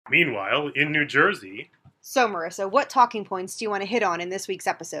Meanwhile, in New Jersey... So, Marissa, what talking points do you want to hit on in this week's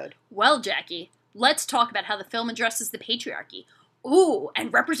episode? Well, Jackie, let's talk about how the film addresses the patriarchy. Ooh,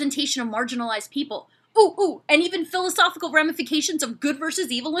 and representation of marginalized people. Ooh, and even philosophical ramifications of good versus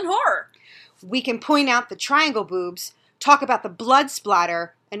evil in horror. We can point out the triangle boobs, talk about the blood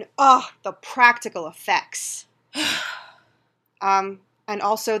splatter, and the practical effects. And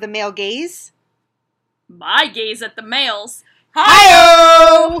also the male gaze. My gaze at the males.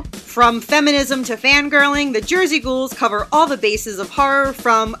 Hi-yo! From feminism to fangirling, the Jersey Ghouls cover all the bases of horror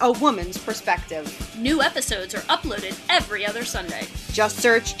from a woman's perspective. New episodes are uploaded every other Sunday. Just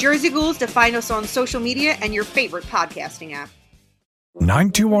search Jersey Ghouls to find us on social media and your favorite podcasting app.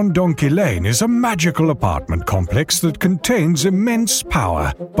 91 Donkey Lane is a magical apartment complex that contains immense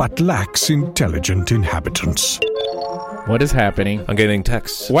power, but lacks intelligent inhabitants. What is happening? I'm getting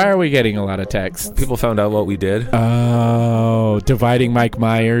texts. Why are we getting a lot of texts? People found out what we did. Oh, dividing Mike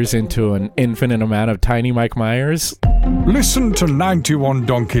Myers into an infinite amount of tiny Mike Myers? Listen to 91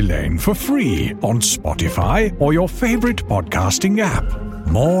 Donkey Lane for free on Spotify or your favorite podcasting app.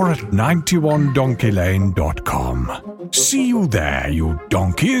 More at 91donkeylane.com. See you there, you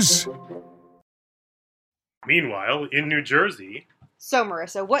donkeys. Meanwhile, in New Jersey... So,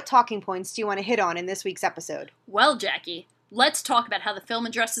 Marissa, what talking points do you want to hit on in this week's episode? Well, Jackie, let's talk about how the film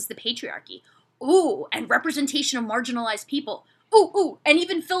addresses the patriarchy. Ooh, and representation of marginalized people. Ooh, and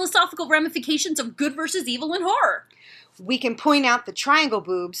even philosophical ramifications of good versus evil in horror. We can point out the triangle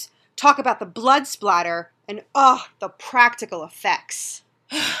boobs, talk about the blood splatter, and the practical effects.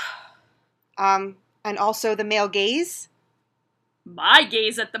 And also the male gaze. My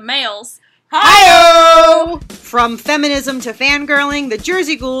gaze at the males. Hi-yo! From feminism to fangirling, the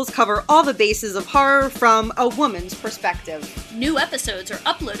Jersey Ghouls cover all the bases of horror from a woman's perspective. New episodes are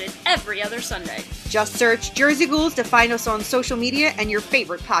uploaded every other Sunday. Just search Jersey Ghouls to find us on social media and your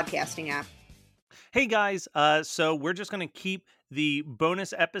favorite podcasting app. Hey guys, so we're just going to keep the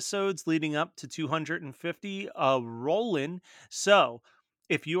bonus episodes leading up to 250 rolling. So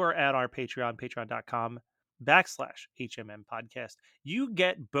if you are at our Patreon, patreon.com/HMM podcast, you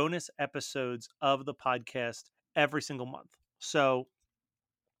get bonus episodes of the podcast every single month. So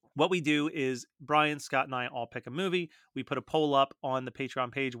what we do is Brian, Scott, and I all pick a movie. We put a poll up on the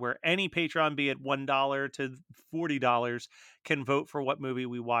Patreon page where any Patreon, be it $1 to $40, can vote for what movie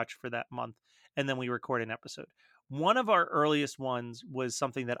we watch for that month. And then we record an episode. One of our earliest ones was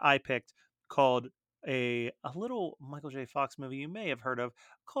something that I picked called a little Michael J. Fox movie you may have heard of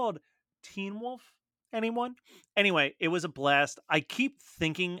called Teen Wolf. Anyone? Anyway, it was a blast. I keep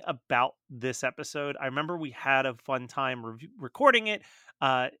thinking about this episode. I remember we had a fun time recording it.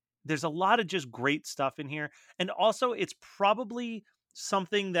 There's a lot of just great stuff in here. And also, it's probably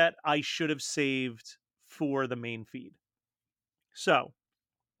something that I should have saved for the main feed. So,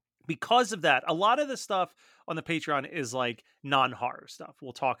 because of that, a lot of the stuff on the Patreon is like non-horror stuff.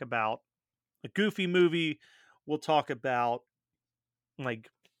 We'll talk about a goofy movie. We'll talk about like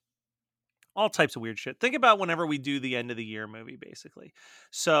all types of weird shit. Think about whenever we do the end of the year movie, basically.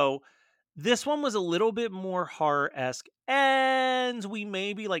 So this one was a little bit more horror-esque, and we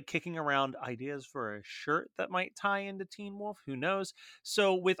may be like kicking around ideas for a shirt that might tie into Teen Wolf. Who knows?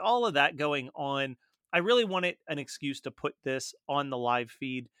 So with all of that going on, I really wanted an excuse to put this on the live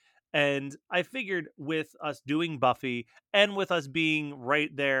feed. And I figured with us doing Buffy and with us being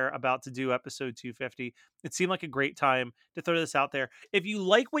right there about to do episode 250, it seemed like a great time to throw this out there. If you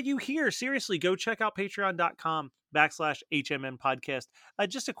like what you hear, seriously, go check out patreon.com/HMN podcast.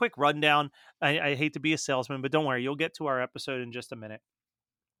 Just a quick rundown. I hate to be a salesman, but don't worry, you'll get to our episode in just a minute.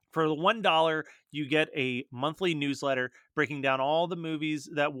 For the $1, you get a monthly newsletter breaking down all the movies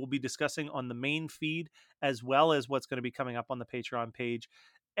that we'll be discussing on the main feed, as well as what's going to be coming up on the Patreon page.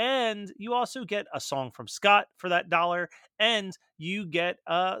 And you also get a song from Scott for that $1. And you get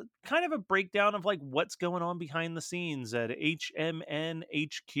kind of a breakdown of like what's going on behind the scenes at HMN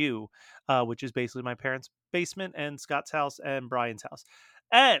HQ, which is basically my parents' basement and Scott's house and Brian's house.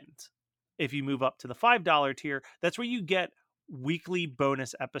 And if you move up to the $5 tier, that's where you get weekly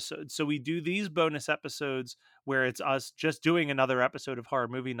bonus episodes. So we do these bonus episodes where it's us just doing another episode of Horror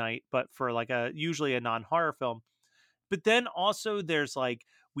Movie Night, but for like usually a non-horror film. But then also there's like,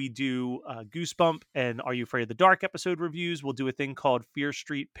 we do Goosebump and Are You Afraid of the Dark episode reviews. We'll do a thing called Fear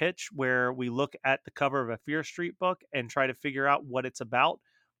Street Pitch, where we look at the cover of a Fear Street book and try to figure out what it's about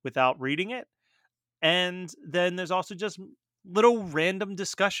without reading it. And then there's also just little random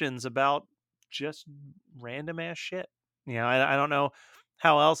discussions about just random ass shit. You know, I don't know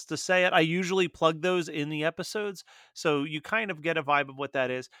how else to say it. I usually plug those in the episodes, so you kind of get a vibe of what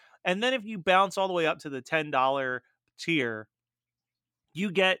that is. And then if you bounce all the way up to the $10 tier, you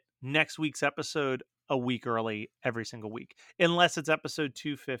get next week's episode a week early every single week, unless it's episode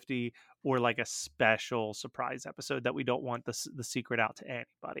 250 or like a special surprise episode that we don't want the secret out to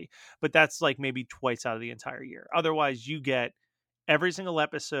anybody. But that's like maybe twice out of the entire year. Otherwise, you get every single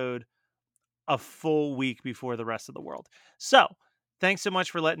episode a full week before the rest of the world. So thanks so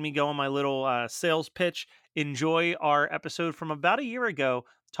much for letting me go on my little sales pitch. Enjoy our episode from about a year ago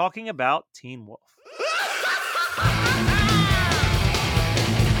talking about Teen Wolf.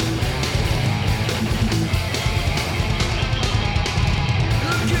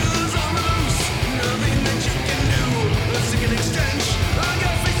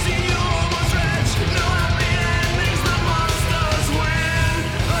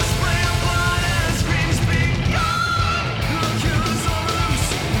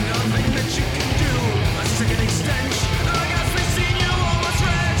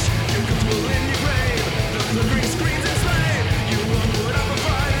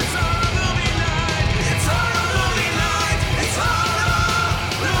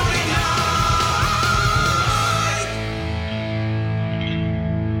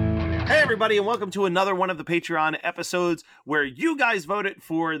 Everybody, and welcome to another one of the Patreon episodes where you guys voted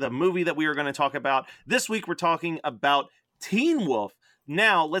for the movie that we are going to talk about. This week we're talking about Teen Wolf.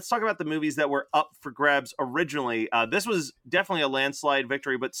 Now, let's talk about the movies that were up for grabs originally. This was definitely a landslide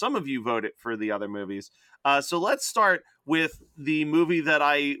victory, but some of you voted for the other movies. So let's start with the movie that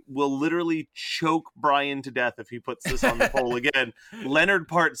I will literally choke Brian to death if he puts this on the poll again. Leonard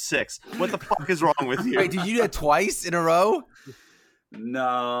Part 6. What the fuck is wrong with you? Wait, did you do that twice in a row?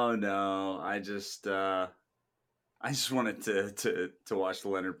 No. I just wanted to watch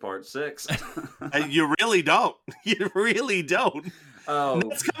Leonard Part 6. You really don't. You really don't. Oh,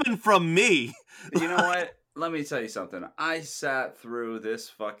 that's coming from me. You know what? Let me tell you something. I sat through this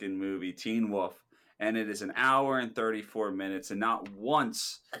fucking movie, Teen Wolf, and it is an hour and 34 minutes, and not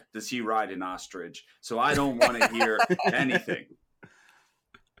once does he ride an ostrich. So I don't want to hear anything.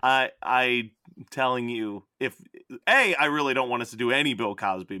 I'm telling you, I really don't want us to do any Bill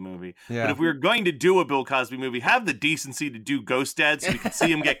Cosby movie. Yeah. But if we were going to do a Bill Cosby movie, have the decency to do Ghost Dad so we can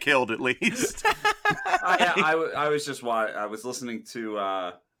see him get killed at least. I was listening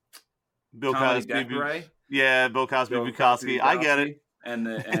to Bill Cosby. Death yeah, Bill Cosby, Bukowski. I get it. And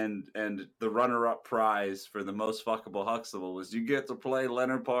the runner-up prize for the most fuckable Huxtable was you get to play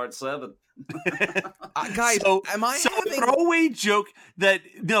Leonard Part 7. Guys, am I a throwaway joke that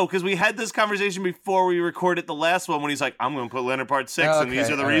because we had this conversation before we recorded the last one when he's like, I'm going to put Leonard Part 6 and these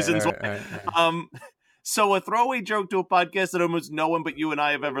are the reasons why. So a throwaway joke to a podcast that almost no one but you and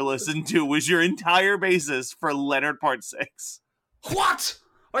I have ever listened to was your entire basis for Leonard Part 6. What?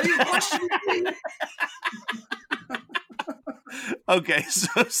 Are you questioning me? Okay,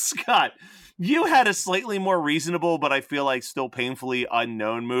 so Scott, you had a slightly more reasonable, but I feel like still painfully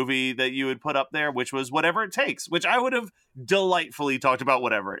unknown movie that you would put up there, which was Whatever It Takes, which I would have delightfully talked about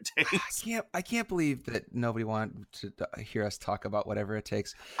Whatever It Takes. I can't believe that nobody wanted to hear us talk about Whatever It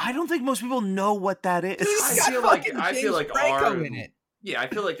Takes. I don't think most people know what that is. I feel like our in it. Yeah, I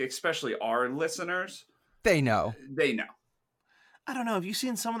feel like especially our listeners, they know. I don't know. Have you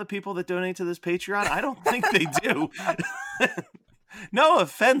seen some of the people that donate to this Patreon? I don't think they do. No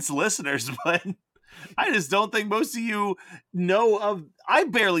offense, listeners, but I just don't think most of you know of. I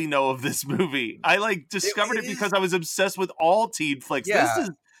barely know of this movie. I discovered it because I was obsessed with all teen flicks. Yeah. This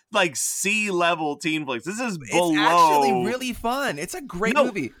is like C-level teen flicks. This is below. It's actually really fun. It's a great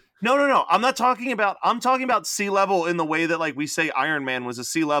movie. No. I'm talking about C-level in the way that we say Iron Man was a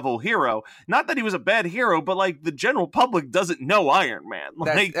C-level hero. Not that he was a bad hero, but the general public doesn't know Iron Man.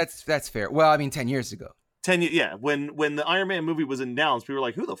 That's fair. Well, I mean, 10 years ago. 10 years, yeah. When the Iron Man movie was announced, people were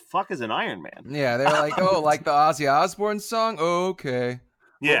like, "Who the fuck is an Iron Man?" Yeah, they were like, "Oh, like the Ozzy Osbourne song." Okay.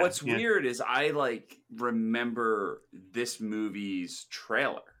 Yeah. But what's weird is I remember this movie's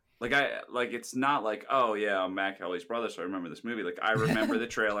trailer. It's not oh yeah, I'm Matt Kelly's brother, so I remember this movie. I remember the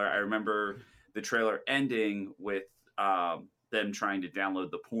trailer. I remember the trailer ending with them trying to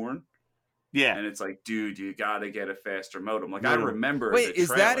download the porn. Yeah, and it's dude, you gotta get a faster modem. I remember. Wait, is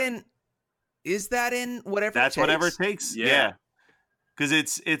that in Whatever? That's It Takes? Whatever It Takes. Yeah. Because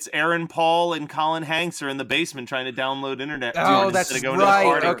it's Aaron Paul and Colin Hanks are in the basement trying to download internet. Oh, that's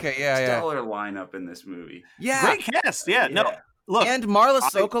right. Okay, yeah. Stellar lineup in this movie. Yeah, great cast. Yeah. No. Look, and Marla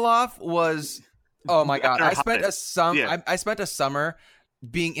Sokoloff was, oh my god! I spent a summer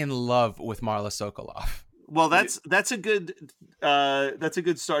being in love with Marla Sokoloff. Well, that's a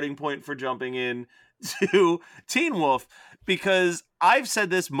good starting point for jumping in to Teen Wolf, because I've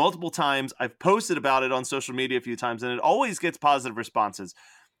said this multiple times. I've posted about it on social media a few times, and it always gets positive responses.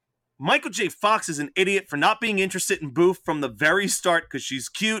 Michael J. Fox is an idiot for not being interested in Boof from the very start because she's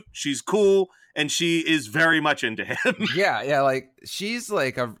cute, she's cool, and she is very much into him. Yeah, like she's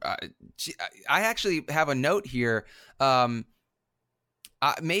like I actually have a note here.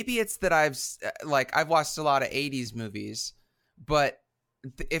 Maybe it's that I've watched a lot of 80s movies, but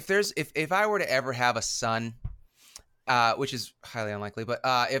if I were to ever have a son, which is highly unlikely, but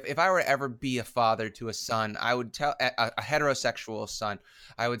if I were to ever be a father to a son, I would tell a heterosexual son,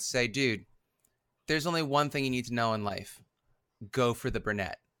 I would say, dude, there's only one thing you need to know in life. Go for the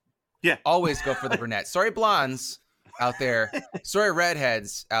brunette. Yeah. Always go for the brunette. Sorry, blondes out there. Sorry,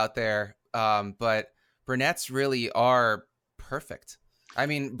 redheads out there. But brunettes really are perfect. I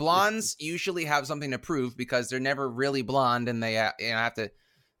mean, blondes usually have something to prove because they're never really blonde and they have to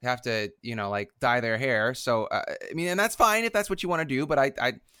like dye their hair. So I mean, and that's fine if that's what you want to do, but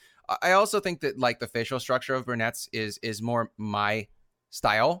I also think that like the facial structure of brunettes is more my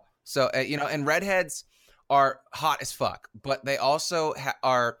style. So and redheads are hot as fuck, but they also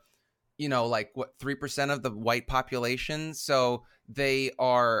are like what 3% of the white population. So they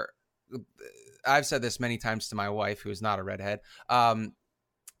are, I've said this many times to my wife, who is not a redhead.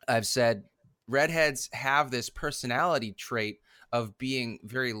 I've said redheads have this personality trait of being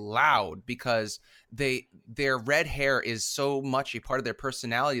very loud because their red hair is so much a part of their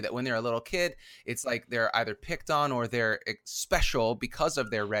personality that when they're a little kid, it's like they're either picked on or they're special because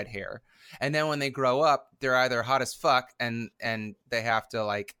of their red hair. And then when they grow up, they're either hot as fuck and they have to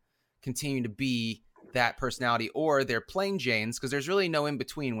like continue to be that personality, or they're plain Janes, because there's really no in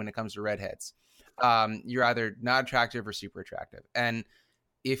between when it comes to redheads. You're either not attractive or super attractive. And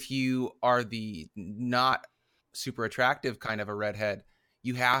if you are the not super attractive kind of a redhead,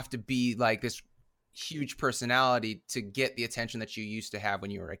 you have to be like this huge personality to get the attention that you used to have when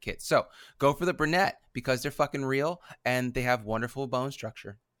you were a kid. So go for the brunette because they're fucking real and they have wonderful bone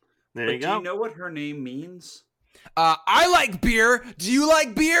structure. There you go. Do you know what her name means? I like beer. Do you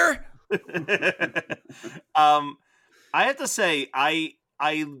like beer? I have to say, I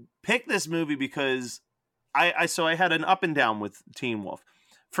picked this movie because I had an up and down with Teen Wolf.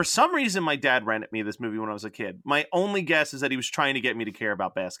 For some reason, my dad rented me this movie when I was a kid. My only guess is that he was trying to get me to care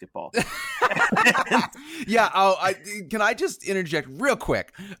about basketball. Yeah. Can I just interject real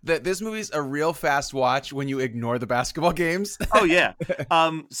quick that this movie's a real fast watch when you ignore the basketball games? Oh yeah.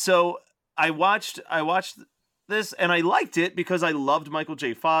 So I watched this and I liked it because I loved Michael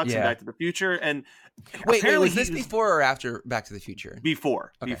J. Fox and Back to the Future. And wait, was this before or after Back to the Future?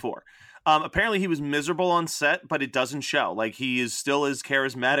 Before. Apparently he was miserable on set, but it doesn't show. Like, he is still as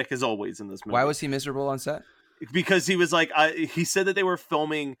charismatic as always in this movie. Why was he miserable on set? Because he was like, he said that they were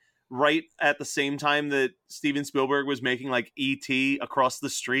filming right at the same time that Steven Spielberg was making like E.T. across the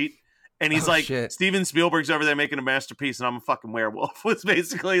street. And he's shit. Steven Spielberg's over there making a masterpiece and I'm a fucking werewolf, was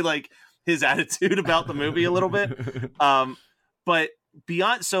basically like his attitude about the movie a little bit. But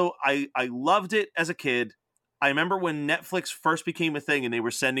beyond, so I loved it as a kid. I remember when Netflix first became a thing and they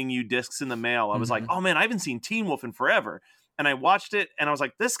were sending you discs in the mail. I was like, oh man, I haven't seen Teen Wolf in forever. And I watched it and I was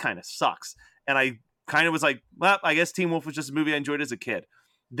like, this kind of sucks. And I kind of was like, well, I guess Teen Wolf was just a movie I enjoyed as a kid.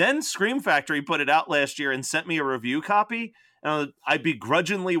 Then Scream Factory put it out last year and sent me a review copy. And I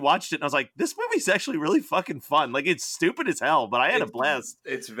begrudgingly watched it. And I was like, this movie's actually really fucking fun. Like, it's stupid as hell, but I had a blast.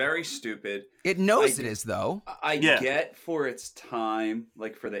 It's very stupid. It knows it is, though. I get for its time,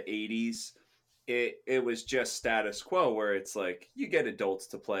 like for the 80s, it was just status quo where it's like you get adults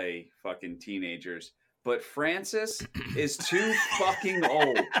to play fucking teenagers, but Francis is too fucking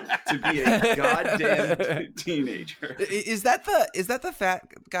old to be a goddamn teenager. Is that the fat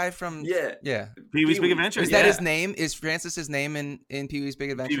guy from Pee-wee's Big Adventure? Is that his name? Is Francis his name in Pee-wee's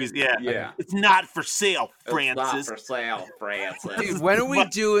Big Adventure? Pee-wee's, yeah. It's not for sale, Francis. It's not for sale, Francis. Dude, when are we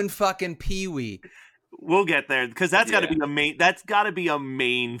doing fucking Pee-wee? We'll get there because that's got to be a main. That's got to be a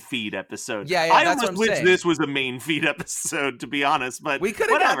main feed episode. Yeah, I that's almost what I'm wish saying. this was a main feed episode, to be honest. But we could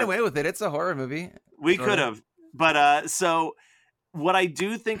have gotten away with it. It's a horror movie. We could have. But so what I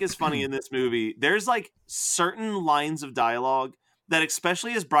do think is funny in this movie, there's like certain lines of dialogue that,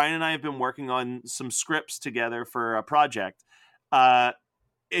 especially as Brian and I have been working on some scripts together for a project,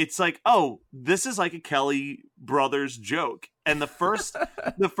 it's like, oh, this is like a Kelly Brothers joke. And the first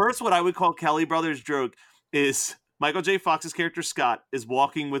what I would call Kelly Brothers joke is Michael J. Fox's character Scott is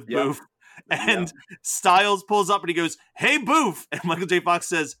walking with Boof, and Styles pulls up and he goes, "Hey, Boof," and Michael J. Fox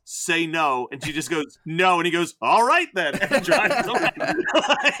says, "Say no," and she just goes, "No," and he goes, "All right then," and drives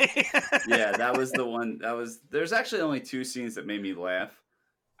away. Yeah, that was the one. There's actually only two scenes that made me laugh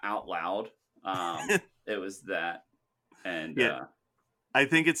out loud. It was that, and I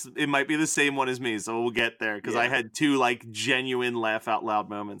think it might be the same one as me, so we'll get there because I had two like genuine laugh out loud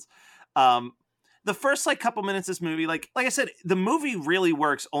moments. The first like couple minutes of this movie, like I said, the movie really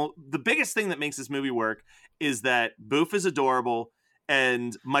works. The biggest thing that makes this movie work is that Boof is adorable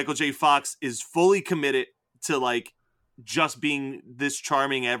and Michael J. Fox is fully committed to like just being this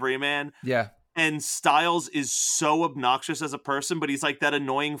charming everyman. Yeah. And Styles is so obnoxious as a person, but he's like that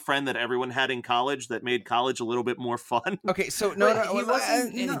annoying friend that everyone had in college that made college a little bit more fun. Okay, so He no,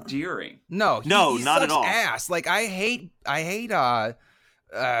 wasn't endearing. No, No, he not at sucks all. Ass. Like I hate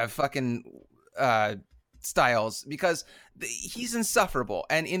fucking Styles because he's insufferable.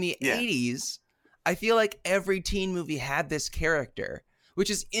 And in the 80s, I feel like every teen movie had this character, which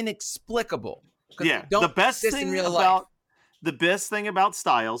is inexplicable. Yeah, don't the best exist in thing real about life. the best thing about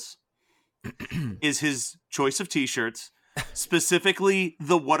Styles is his choice of t-shirts, specifically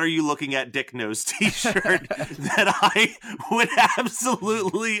the "What are you looking at, Dick Nose" t-shirt that I would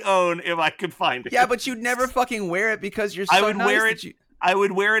absolutely own if I could find it. Yeah, but you'd never fucking wear it because you're so I would nice wear that it. I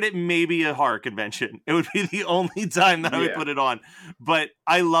would wear it at maybe a horror convention. It would be the only time that I would Yeah. put it on. But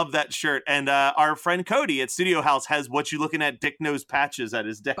I love that shirt. And our friend Cody at Studio House has "What you looking at, Dick Nose" patches at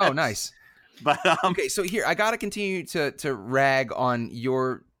his desk. Oh, nice. But Okay, so here I gotta continue to rag on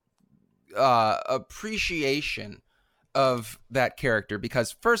your appreciation of that character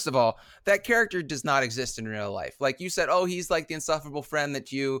because first of all, that character does not exist in real life. Like you said, oh, he's like the insufferable friend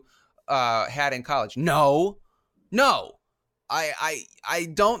that you had in college. No, I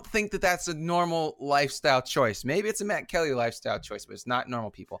don't think that that's a normal lifestyle choice. Maybe it's a Matt Kelly lifestyle choice, but it's not normal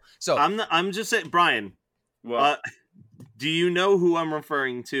people. So I'm just saying, Brian. Well, Do you know who I'm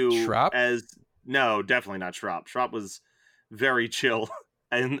referring to? Schrapp? As no, definitely not Schrapp. Schrapp was very chill,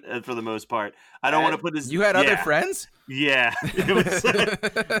 and for the most part, I don't want to put his. You had other friends? Yeah, it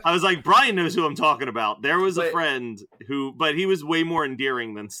was, I was like, Brian knows who I'm talking about. There was a friend who, but he was way more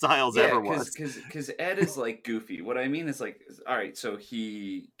endearing than Styles ever was. Because Ed is like goofy. What I mean is like, all right, so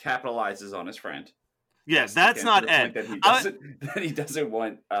he capitalizes on his friend. Yes, that's not Ed. That he doesn't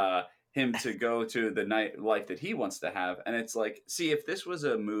want him to go to the night life that he wants to have. And it's like, see, if this was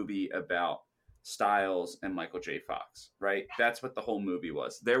a movie about Styles and Michael J. Fox, right? That's what the whole movie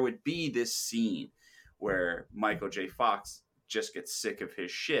was. There would be this scene where Michael J. Fox just gets sick of his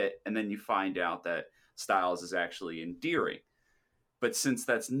shit, and then you find out that Styles is actually endearing. But since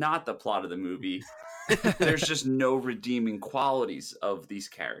that's not the plot of the movie, there's just no redeeming qualities of these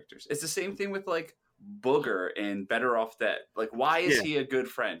characters. It's the same thing with like Booger and Better Off Dead. Like, why is he a good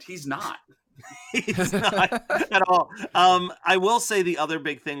friend? He's not. He's not at all. I will say the other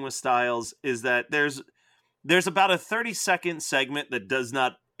big thing with Styles is that there's about a 30-second segment that does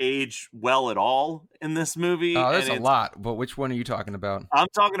not age well at all in this movie. Oh, there's a lot, but which one are you talking about? I'm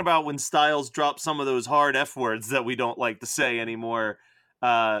talking about when Styles drops some of those hard F words that we don't like to say anymore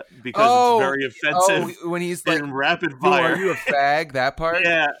because it's very offensive. Oh, when he's like, in rapid fire. Are you a fag? That part?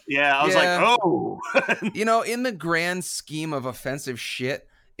 Yeah. I was like, oh. You know, in the grand scheme of offensive shit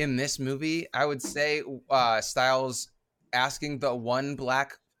in this movie, I would say Styles asking the one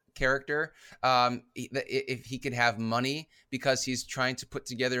black character if he could have money because he's trying to put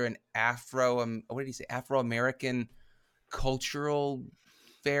together an Afro-American cultural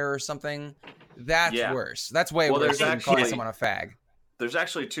fair or something. That's worse. That's way worse than calling someone a fag. There's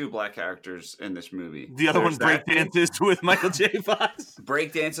actually two black characters in this movie. The other one breakdances with Michael J. Fox.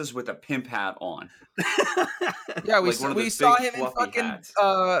 Breakdances with a pimp hat on. Yeah, we saw him in fucking.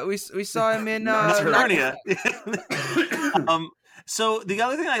 We saw him in Narnia. So the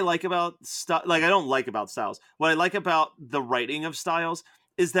other thing I like about I don't like about Styles. What I like about the writing of Styles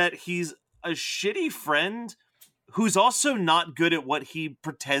is that he's a shitty friend who's also not good at what he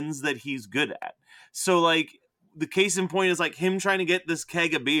pretends that he's good at. So like the case in point is like him trying to get this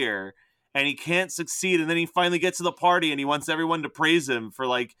keg of beer and he can't succeed, and then he finally gets to the party and he wants everyone to praise him for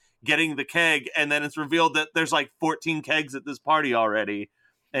like getting the keg, and then it's revealed that there's like 14 kegs at this party already.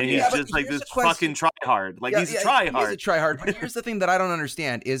 And he's just like this fucking tryhard. Like he's a tryhard. He's a tryhard. But here's the thing that I don't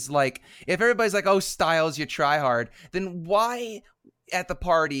understand is like if everybody's like, "Oh, Styles, you tryhard," then why at the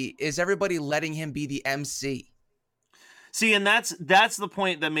party is everybody letting him be the MC? See, and that's the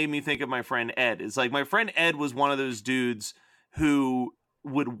point that made me think of my friend Ed. It's like my friend Ed was one of those dudes who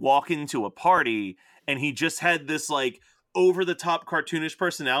would walk into a party and he just had this like over the top cartoonish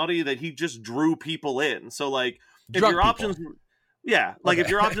personality that he just drew people in. So like if your options if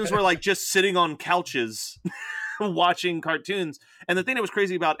your options were like just sitting on couches watching cartoons. And the thing that was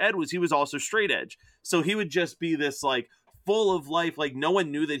crazy about Ed was he was also straight edge. So he would just be this like full of life. Like no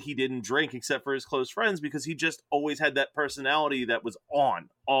one knew that he didn't drink except for his close friends because he just always had that personality that was on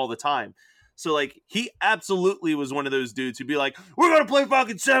all the time. So like he absolutely was one of those dudes who'd be like, we're gonna play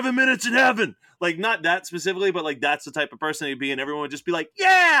fucking 7 Minutes in Heaven. Like not that specifically, but like that's the type of person he'd be, and everyone would just be like,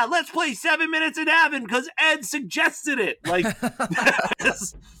 yeah, let's play 7 Minutes in Heaven because Ed suggested it. Like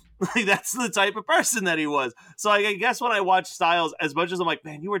that's the type of person that he was. So like, I guess when I watch Styles, as much as I'm like,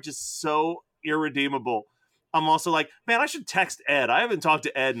 man, you are just so irredeemable, I'm also like, man, I should text Ed. I haven't talked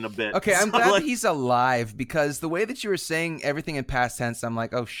to Ed in a bit. Okay, I'm So, glad like, he's alive, because the way that you were saying everything in past tense, I'm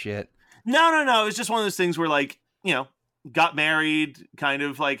like, oh shit. No. It's just one of those things where, like, you know, got married, kind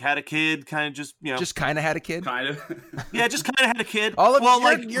of like had a kid, kind of just, you know, Just kind of had a kid. Kind of. yeah, just kind of had a kid. All of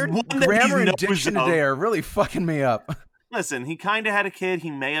one your that he grammar and knows diction of. today are really fucking me up. Listen, he kind of had a kid. He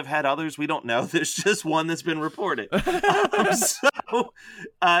may have had others. We don't know. There's just one that's been reported.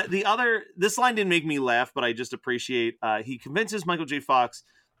 This line didn't make me laugh, but I just appreciate. He convinces Michael J. Fox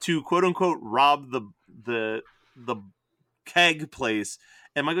to quote unquote rob the keg place.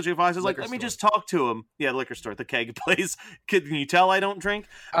 And Michael J. Fox is like, Liquor let me store. just talk to him. Yeah, liquor store, the keg place. Can you tell I don't drink?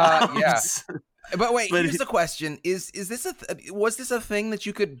 Yeah. But wait, But here's the question: was this a thing that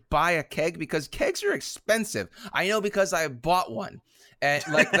you could buy a keg? Because kegs are expensive. I know because I bought one, and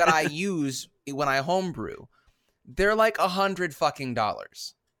like that I use when I homebrew. They're like $100 fucking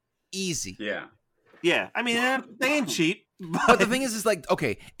easy. Yeah. Yeah, I mean, they ain't cheap. But the thing is like,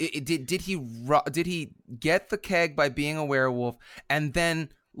 okay, did he get the keg by being a werewolf and then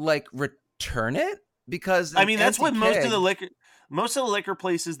like return it? Because I mean, that's what most of keg- the liquor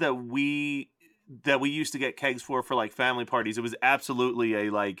places that we used to get kegs for like family parties, it was absolutely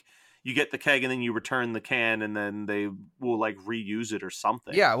a like, you get the keg and then you return the can and then they will like reuse it or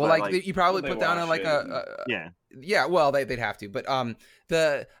something. Yeah, well, But, like you probably they put down wash like it. yeah, well, they'd have to, but I'm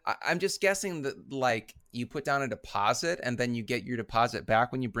just guessing that like you put down a deposit and then you get your deposit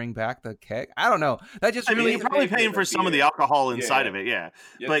back when you bring back the keg. I don't know. That just I mean, really you're probably pay for paying the for some of the beer. alcohol inside Yeah. of it, yeah.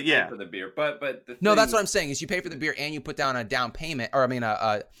 You have But to pay yeah. for the beer. But the no. That's thing- what I'm saying is you pay for the beer and you put down a down payment, or I mean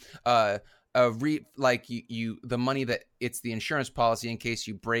you the money that it's the insurance policy in case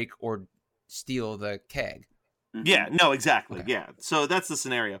you break or steal the keg. Mhm. Yeah, no, exactly. Okay. Yeah. So that's the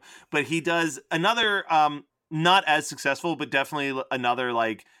scenario. But he does another not as successful, but definitely another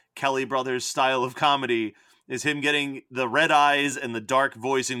like Kelly Brothers style of comedy is him getting the red eyes and the dark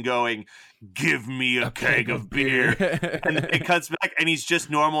voice and going, "Give me a keg of beer." And then it cuts back and he's just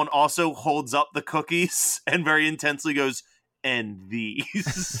normal and also holds up the cookies and very intensely goes, "And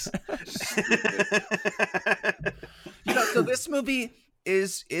these." So this movie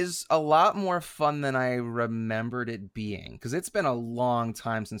is a lot more fun than I remembered it being, because it's been a long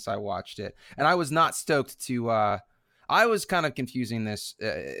time since I watched it, and I was not stoked to. I was kind of confusing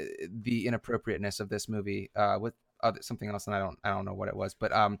the inappropriateness of this movie with something else, and I don't know what it was,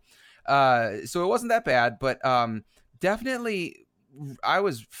 but so it wasn't that bad, but definitely I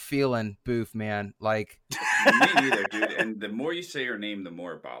was feeling Boof, man. Like Me neither, dude. And the more you say her name, the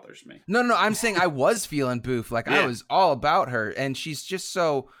more it bothers me. no, I'm saying I was feeling Boof. Like I Yeah. was all about her, and she's just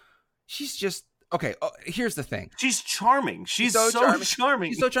okay. Here's the thing. She's charming. She's so so charming.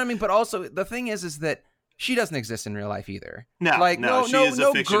 charming. She's so charming, but also the thing is that she doesn't exist in real life either. No, like no, she is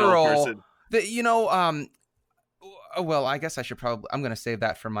a fictional girl person. that well, I guess I'm gonna save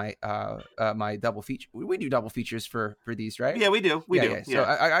that for my my double feature. We do double features for these, right? Yeah, we do. We do. Yeah. So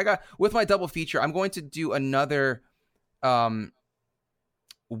I got with my double feature. I'm going to do another woman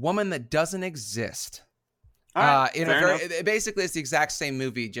that doesn't exist. All right, In a fair enough. basically it's the exact same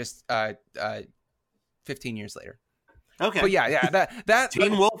movie, just 15 years later. Okay. But yeah, that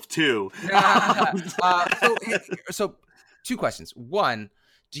Teen Wolf 2. So two questions. One,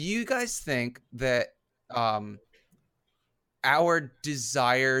 do you guys think that our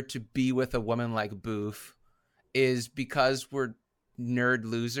desire to be with a woman like Boof is because we're nerd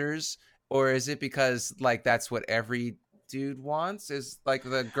losers, or is it because like that's what every dude wants? Is like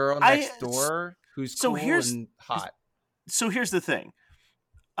the girl next door who's so cool here's- and hot? So here's the thing.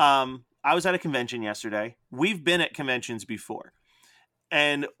 I was at a convention yesterday. We've been at conventions before.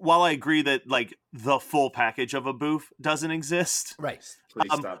 And while I agree that like the full package of a Boof doesn't exist, Right.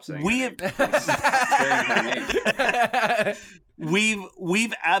 Please stop saying we her name. Please. Saying her name.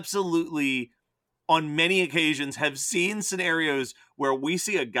 we've absolutely on many occasions have seen scenarios where we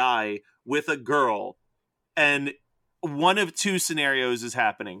see a guy with a girl and one of two scenarios is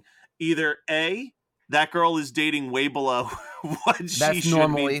happening. Either A, that girl is dating way below what she That's should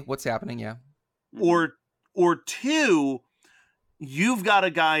normally be, what's happening. Yeah. or two, you've got a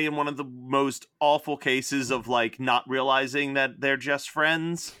guy in one of the most awful cases of like not realizing that they're just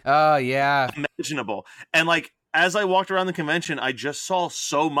friends Oh yeah. imaginable. And like as I walked around the convention, I just saw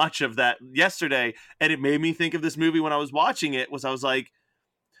so much of that yesterday, and it made me think of this movie when I was watching it. I was like,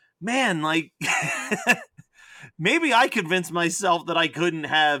 man, like maybe I convinced myself that I couldn't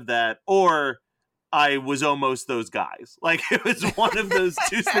have that, or I was almost those guys. Like it was one of those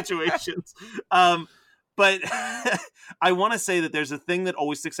two situations. But I want to say that there's a thing that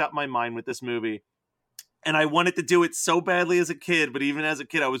always sticks out in my mind with this movie. And I wanted to do it so badly as a kid, but even as a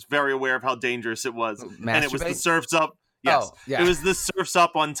kid, I was very aware of how dangerous it was. Masturbate? And it was the Surf's Up. Yes, Oh, yeah. It was the Surf's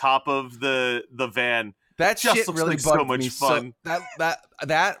Up on top of the van. That Just shit looks really like bugged so much me. fun.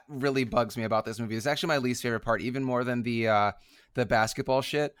 That really bugs me about this movie. It's actually my least favorite part, even more than the basketball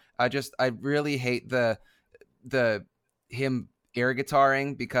shit. I really hate the him air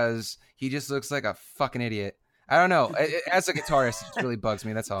guitaring because he just looks like a fucking idiot. I don't know. As a guitarist, it really bugs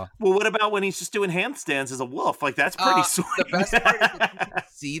me. That's all. Well, what about when he's just doing handstands as a wolf? Like that's pretty sweet. The best part is that you can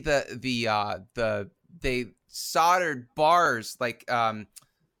see the they soldered bars like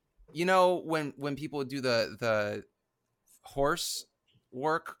you know when people do the horse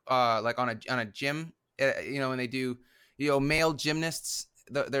work like on a gym, you know, when they do, you know, male gymnasts,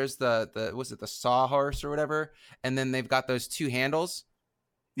 there's the was it the sawhorse or whatever, and then they've got those two handles.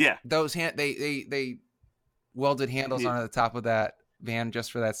 Yeah, those they welded handles onto the top of that van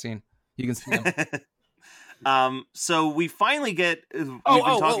just for that scene. You can see them. So we finally get. We've been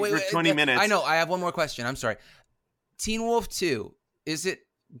talking for 20 minutes. I know. I have one more question. I'm sorry. Teen Wolf 2. Is it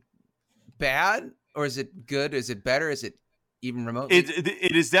bad or is it good? Is it better? Is it even remotely?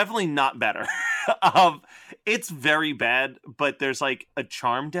 It is definitely not better. It's very bad, but there's like a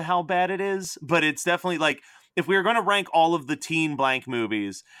charm to how bad it is. But it's definitely like, if we were going to rank all of the Teen Blank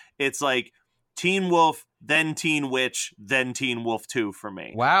movies, it's like Teen Wolf, then Teen Witch, then Teen Wolf 2 for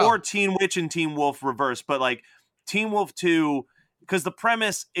me. Wow. Or Teen Witch and Teen Wolf reverse. But like Teen Wolf 2, because the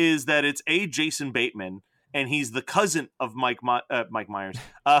premise is that it's Jason Bateman, and he's the cousin of Mike Myers,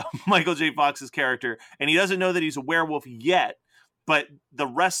 Michael J. Fox's character, and he doesn't know that he's a werewolf yet, but the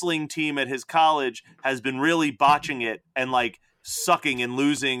wrestling team at his college has been really botching it and like sucking and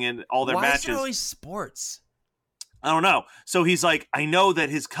losing in all their matches. Why is it always sports? I don't know. So he's like, I know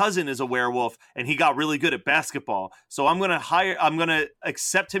that his cousin is a werewolf and he got really good at basketball. So I'm going to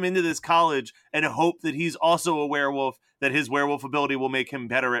accept him into this college and hope that he's also a werewolf, that his werewolf ability will make him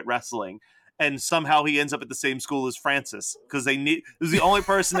better at wrestling. And somehow he ends up at the same school as Francis, because it was the only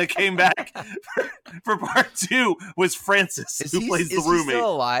person that came back for part 2 was Francis, who plays the roommate. Is he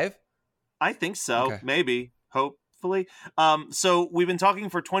still alive? I think so. Okay. Maybe. Hopefully. So we've been talking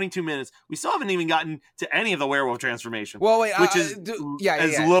for 22 minutes. We still haven't even gotten to any of the werewolf transformation. Well, wait, which is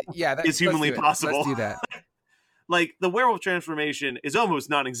as low as humanly possible. Let's do that. Like, the werewolf transformation is almost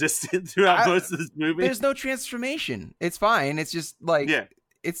non-existent throughout most of this movie. There's no transformation. It's fine. It's just like, yeah.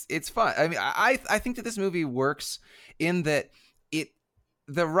 It's fun. I mean, I think that this movie works in that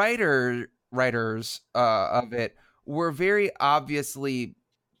the writers of it were very obviously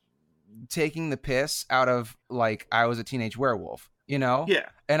taking the piss out of, like, I was a teenage werewolf, you know? Yeah.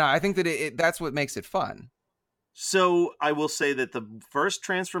 And I think that that's what makes it fun. So I will say that the first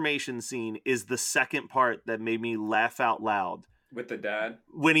transformation scene is the second part that made me laugh out loud. With the dad?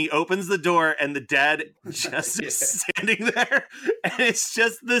 When he opens the door and the dad just is standing there, and it's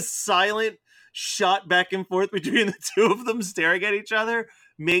just this silent shot back and forth between the two of them staring at each other,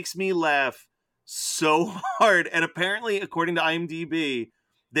 makes me laugh so hard. And apparently, according to IMDb,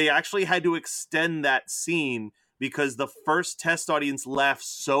 they actually had to extend that scene because the first test audience laughed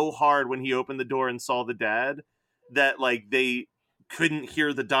so hard when he opened the door and saw the dad that, like, they couldn't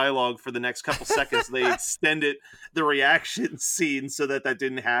hear the dialogue for the next couple seconds. They extended the reaction scene so that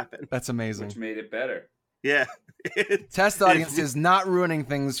didn't happen. That's amazing. Which made it better. Yeah. Test audience is not ruining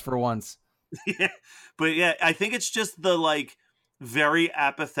things for once. Yeah. But yeah, I think it's just the, like, very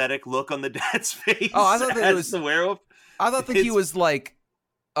apathetic look on the dad's face. Oh, I thought that it was the werewolf. I thought that he was like,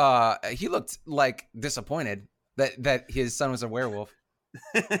 he looked like disappointed that his son was a werewolf.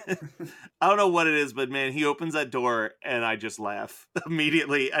 I don't know what it is, but man, he opens that door and I just laugh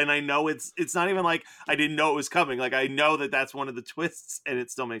immediately. And I know it's not even like I didn't know it was coming. Like, I know that that's one of the twists, and it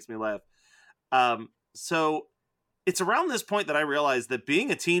still makes me laugh. So it's around this point that I realized that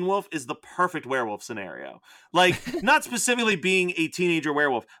being a teen wolf is the perfect werewolf scenario. Like, not specifically being a teenager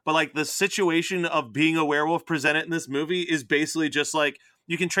werewolf, but like the situation of being a werewolf presented in this movie is basically just like,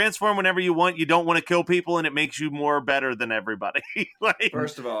 you can transform whenever you want. You don't want to kill people, and it makes you more better than everybody. Like,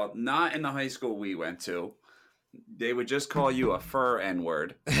 first of all, not in the high school we went to. They would just call you a fur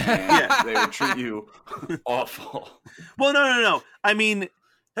N-word, and they would treat you awful. Well, no. I mean,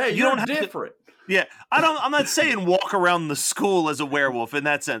 hey, you don't have different. Yeah, I'm not saying walk around the school as a werewolf in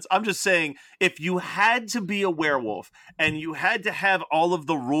that sense. I'm just saying if you had to be a werewolf and you had to have all of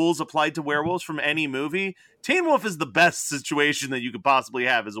the rules applied to werewolves from any movie, Teen Wolf is the best situation that you could possibly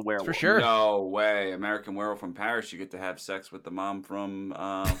have as a werewolf. For sure. No way. American Werewolf in Paris, you get to have sex with the mom from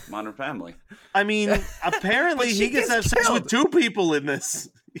Modern Family. I mean, apparently But she he gets to have gets sex killed. with 2 people in this.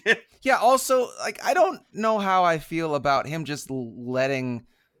 Yeah, also, like, I don't know how I feel about him just letting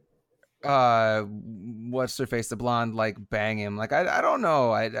what's her face, the blonde, like, bang him. Like, I don't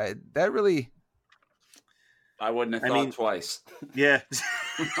know. I that really. I wouldn't have I thought mean- twice. Yeah.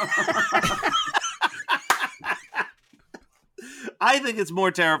 I think it's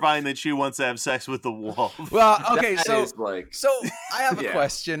more terrifying that she wants to have sex with the wolf. Well, okay, That so is like, so I have a Yeah.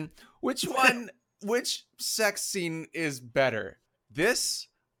 question. Which sex scene is better? This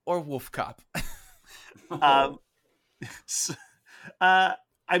or Wolf Cop? S-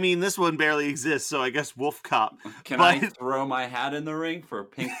 I mean, this one barely exists, so I guess Wolf Cop. can but- I throw my hat in the ring for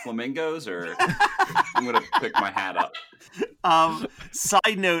pink flamingos, or I'm gonna pick my hat up?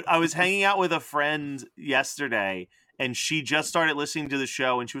 Side note, I was hanging out with a friend yesterday, and she just started listening to the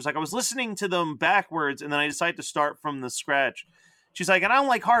show, and she was like, I was listening to them backwards, and then I decided to start from the scratch. She's like, and I don't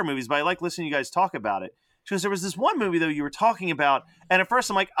like horror movies, but I like listening to you guys talk about it. She goes, there was this one movie, though, you were talking about, and at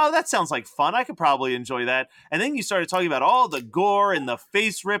first I'm like, oh, that sounds like fun. I could probably enjoy that. And then you started talking about all the gore and the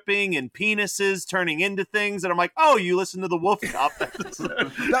face ripping and penises turning into things, and I'm like, oh, you listened to the Wolf Cop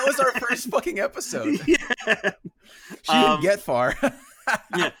episode. That was our first fucking episode. Yeah. She didn't get far.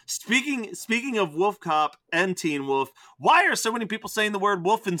 Yeah. Speaking of Wolf Cop and Teen Wolf, why are so many people saying the word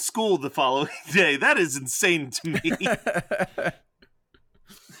wolf in school the following day? That is insane to me.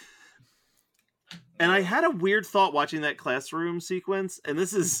 And I had a weird thought watching that classroom sequence, and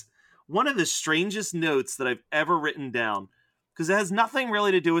this is one of the strangest notes that I've ever written down, because it has nothing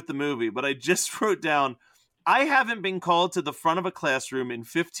really to do with the movie, but I just wrote down, I haven't been called to the front of a classroom in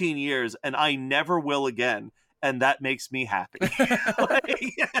 15 years, and I never will again, and that makes me happy.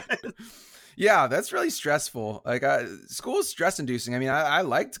 Yeah, that's really stressful. Like, school is stress-inducing. I mean, I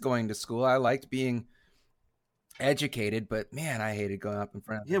liked going to school. I liked being educated, but man, I hated going up in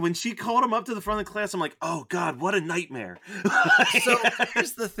front of them. Yeah, when she called him up to the front of the class, I'm like, oh God, what a nightmare. So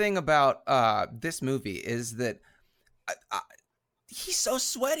here's the thing about this movie is that he's so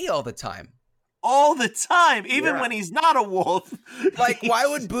sweaty all the time. All the time, even Yeah. when he's not a wolf. Like, why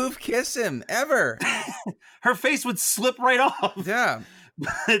would Boof kiss him ever? Her face would slip right off. Yeah.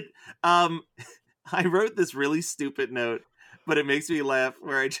 But I wrote this really stupid note, but it makes me laugh,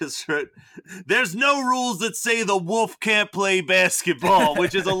 where I just wrote, there's no rules that say the wolf can't play basketball,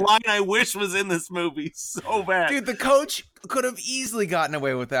 which is a line I wish was in this movie so bad. Dude, the coach could have easily gotten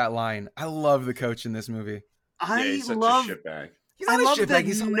away with that line. I love the coach in this movie. Yeah, he's such love a shitbag. He's I not a love shitbag, that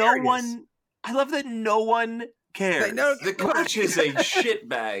he's no hilarious. one I love that no one cares. No, The coach is a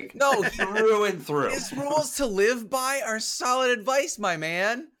shitbag. No, through and through. his rules to live by are solid advice, my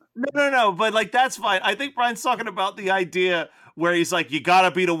man. No, but like that's fine. I think Brian's talking about the idea where he's like, you gotta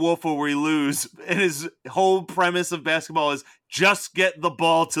beat a wolf or we lose. And his whole premise of basketball is just get the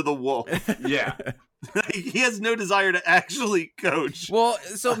ball to the wolf. Yeah. He has no desire to actually coach. Well,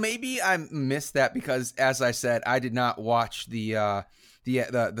 so maybe I missed that because, as I said, I did not watch the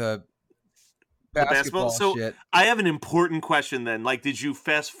basketball So shit. I have an important question then. Like, did you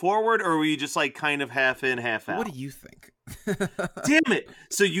fast forward or were you just like kind of half in, half out? What do you think? Damn it!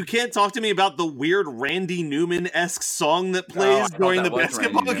 So you can't talk to me about the weird Randy Newman-esque song that plays thought during the that was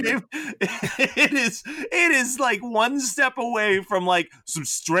basketball Randy game. It is like one step away from like some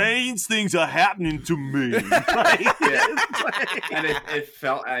strange things are happening to me. Like, it's like- And it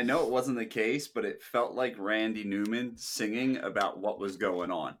felt, I know it wasn't the case, but it felt like Randy Newman singing about what was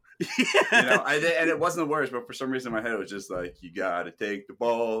going on. You know, and it wasn't the words, but for some reason in my head it was just like, you gotta take the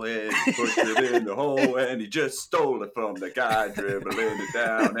ball and push it in the hole, and he just stole it from the guy dribbling it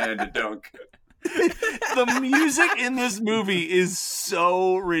down and the dunk. the music in this movie is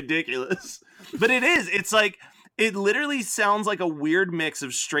so ridiculous, but it is. It's like it literally sounds like a weird mix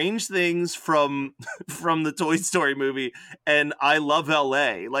of Strange Things from the Toy Story movie and I Love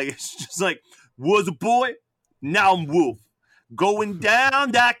L.A. Like it's just like, was a boy, now I'm wolf. Going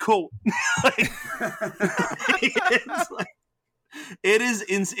down that court. Like, it's like,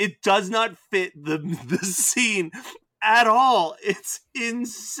 it does not fit the scene at all. It's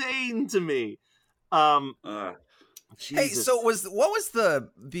insane to me. Hey, Jesus. so what was the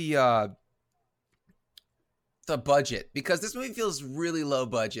budget? Because this movie feels really low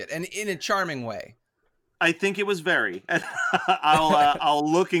budget and in a charming way. I think it was very. And I'll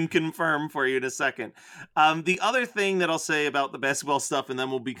look and confirm for you in a second. The other thing that I'll say about the basketball stuff, and then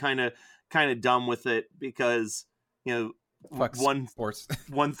we'll be kind of done with it because Fuck sports.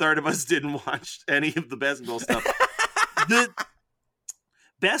 1/3 of us didn't watch any of the basketball stuff. The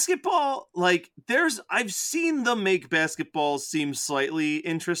basketball, I've seen them make basketball seem slightly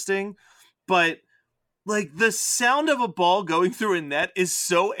interesting, but the sound of a ball going through a net is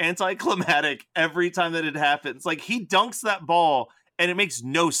so anticlimactic every time that it happens. He dunks that ball and it makes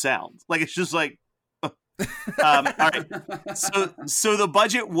no sound. It's just all right. So the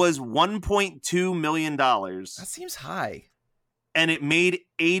budget was $1.2 million. That seems high. And it made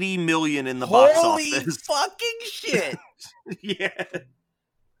 $80 million in the box office. Holy fucking shit! Yeah.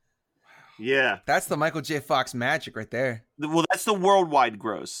 Yeah. That's the Michael J. Fox magic right there. Well, that's the worldwide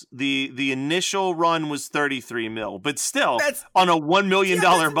gross. The initial run was 33 mil, but still, that's on a $1 million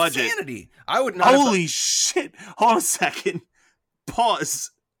budget. Insanity. I would not. Holy shit! Hold on a second.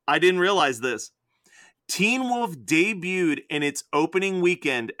 Pause. I didn't realize this. Teen Wolf debuted in its opening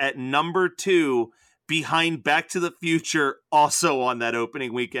weekend at number 2. Behind Back to the Future, also on that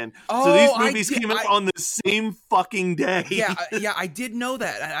opening weekend. So these movies came out on the same fucking day. Yeah, I did know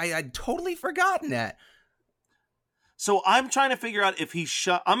that. I'd totally forgotten that. So I'm trying to figure out if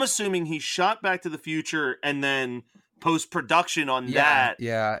I'm assuming he shot Back to the Future and then post-production on that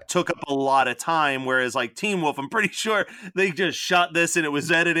took up a lot of time, whereas Teen Wolf, I'm pretty sure they just shot this and it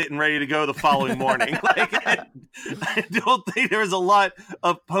was edited and ready to go the following morning. I don't think there was a lot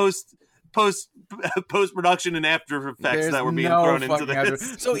of post-production and After Effects that were being thrown into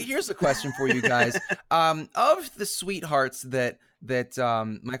this. So here's a question for you guys. Of the sweethearts that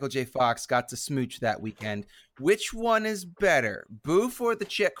Michael J. Fox got to smooch that weekend, which one is better, Boof or the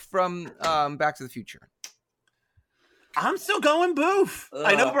chick from Back to the Future? I'm still going Boof.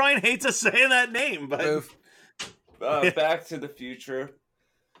 I know Brian hates us saying that name, but Boof. Back to the Future.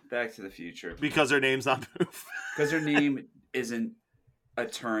 Back to the Future. Because her name's not Boof. Because her name isn't a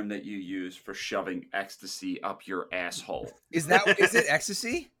term that you use for shoving ecstasy up your asshole. Is it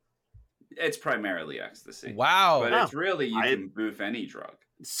ecstasy? It's primarily ecstasy. Wow. But it's really, you can boof any drug.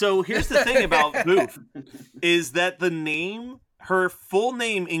 So here's the thing about Boof, is that the name, her full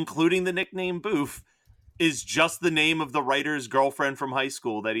name, including the nickname Boof, is just the name of the writer's girlfriend from high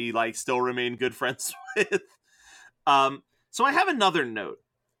school that he still remained good friends with. So I have another note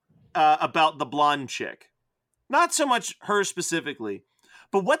about the blonde chick. Not so much her specifically,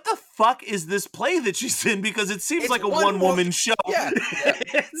 but what the fuck is this play that she's in? Because it seems like a one-woman show. Yeah.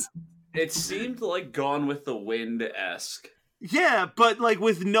 It seemed like Gone with the Wind-esque. Yeah, but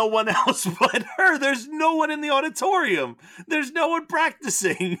with no one else but her. There's no one in the auditorium. There's no one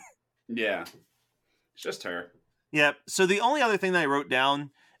practicing. Yeah. It's just her. Yeah. So the only other thing that I wrote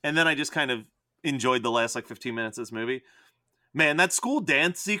down, and then I just kind of enjoyed the last 15 minutes of this movie. Man, that school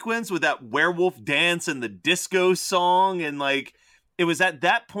dance sequence with that werewolf dance and the disco song, and it was at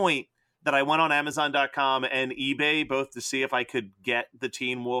that point that I went on Amazon.com and eBay both to see if I could get the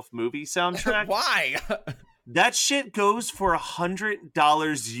Teen Wolf movie soundtrack. Why? That shit goes for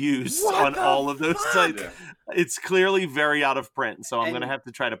 $100 used on all of those sites. It's clearly very out of print, so I'm going to have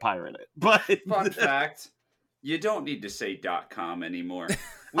to try to pirate it. But fun fact, you don't need to say .com anymore.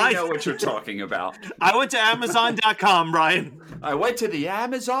 We know what you're talking about. I went to Amazon.com, Brian. I went to the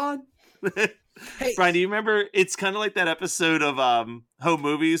Amazon? Hey, Brian, do you remember? It's kind of like that episode of Home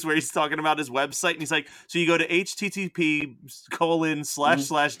Movies where he's talking about his website and he's like, so you go to http://www,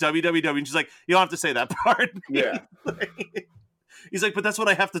 and she's like, you don't have to say that part. Yeah. He's like, but that's what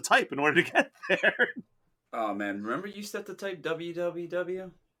I have to type in order to get there. Oh man, remember you used to have to type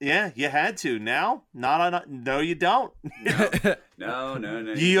www? Yeah, you had to. Now, no, you don't.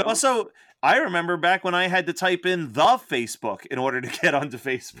 No. You also, I remember back when I had to type in the Facebook in order to get onto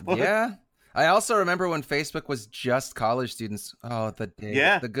Facebook. Yeah. I also remember when Facebook was just college students. Oh, the day.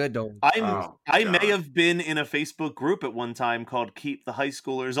 Yeah. The good old. I may have been in a Facebook group at one time called Keep the High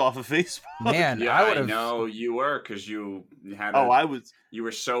Schoolers Off of Facebook. Man, yeah, I would have. know you were, because you had. I was. You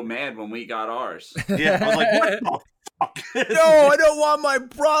were so mad when we got ours. Yeah, I was like, what the fuck? No, I don't want my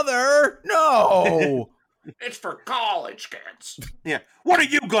brother. No. It's for college kids. Yeah. What are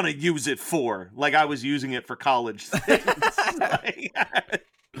you going to use it for? Like I was using it for college things.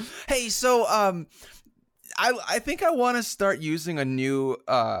 Hey, so I think I want to start using a new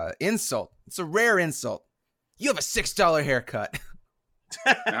insult. It's a rare insult. You have a $6 haircut.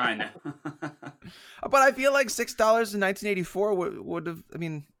 I know. But I feel like $6 in 1984 would have, I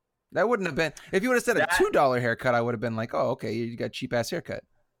mean, that wouldn't have been, if you would have said a $2 haircut, I would have been like, oh, okay, you got a cheap ass haircut.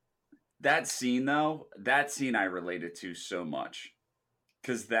 That scene though, I related to so much.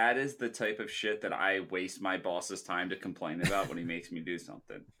 Because that is the type of shit that I waste my boss's time to complain about when he makes me do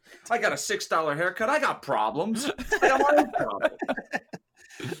something. I got a $6 haircut. I got problems. I got my own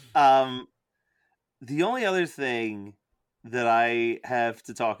problems. The only other thing that I have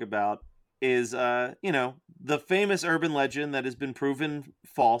to talk about is, the famous urban legend that has been proven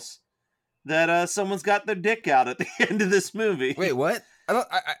false, that someone's got their dick out at the end of this movie. Wait, what?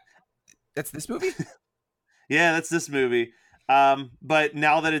 That's this movie? Yeah, that's this movie. But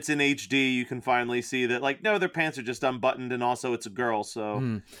now that it's in HD, you can finally see that, like, no, their pants are just unbuttoned, and also it's a girl.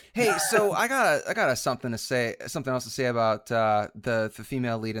 So, Hey, so I got something else to say about the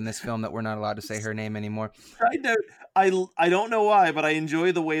female lead in this film that we're not allowed to say her name anymore. I don't know why, but I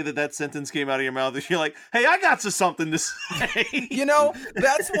enjoy the way that sentence came out of your mouth. You're like, hey, I got something to say.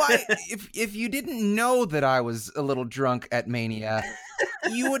 That's why if you didn't know that I was a little drunk at Mania,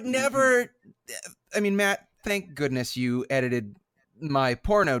 you would never. I mean, Matt. Thank goodness you edited my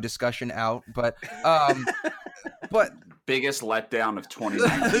porno discussion out, but biggest letdown of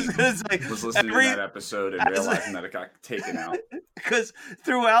 2019 was listening to that episode and realizing that it got taken out. Because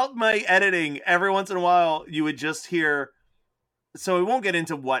throughout my editing, every once in a while, you would just hear. So we won't get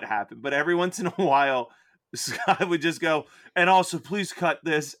into what happened, but every once in a while, Scott would just go, and also please cut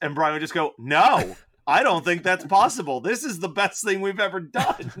this, and Brian would just go, no. I don't think that's possible. This is the best thing we've ever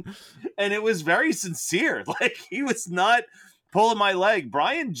done. And it was very sincere. Like, he was not pulling my leg.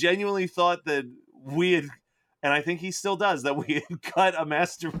 Brian genuinely thought that we had, and I think he still does, that we had cut a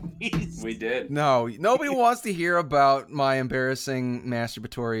masterpiece. We did. No, nobody wants to hear about my embarrassing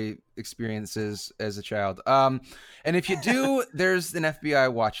masturbatory experiences as a child. And if you do, there's an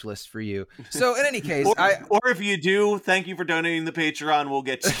FBI watch list for you. So in any case, or if you do, thank you for donating the Patreon. We'll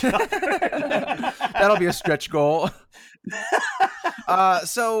get you. That'll be a stretch goal.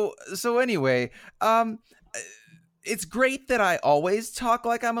 So anyway, it's great that I always talk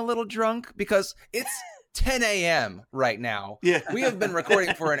like I'm a little drunk because it's 10 a.m. right now. Yeah. We have been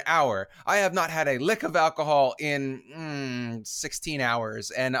recording for an hour. I have not had a lick of alcohol in 16 hours,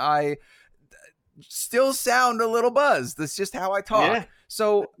 and I still sound a little buzzed. That's just how I talk. Yeah.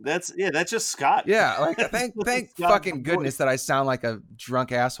 So that's just Scott. Yeah, like thank fucking goodness that I sound like a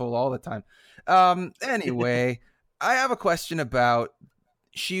drunk asshole all the time. Anyway, I have a question about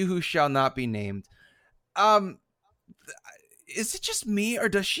She Who Shall Not Be Named. Is it just me, or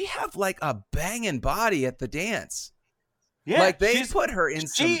does she have like a banging body at the dance? Yeah, like they put her in.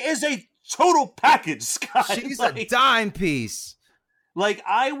 She is a total package, Scott. She's a dime piece. Like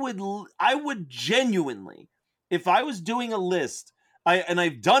I would genuinely, if I was doing a list,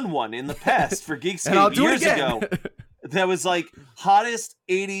 I've done one in the past for Geekscape years ago. That was like hottest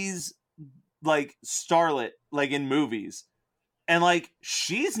 80s like starlet like in movies. And like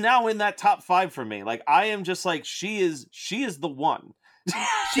she's now in that top 5 for me. Like I am just like she is the one.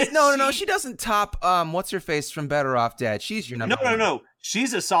 No, she doesn't top what's her face from Better Off Dead. She's your number one. No.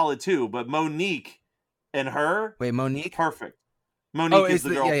 She's a solid 2, but Monique and her. Wait, Monique? Perfect. Monique is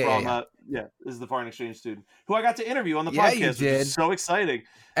the girl from is the foreign exchange student who I got to interview on the podcast. You did. Which is so exciting.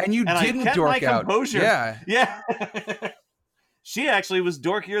 And you didn't dork out. Yeah. She actually was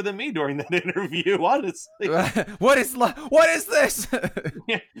dorkier than me during that interview, honestly. What is this?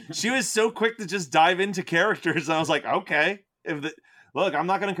 Yeah, she was so quick to just dive into characters, and I was like, okay. Look, I'm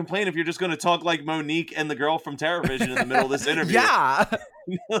not going to complain if you're just going to talk like Monique and the girl from TerrorVision in the middle of this interview. Yeah.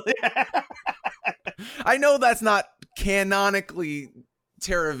 I know that's not canonically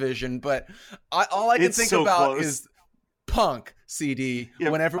TerrorVision, but all I can think about is Punk CD. Yeah,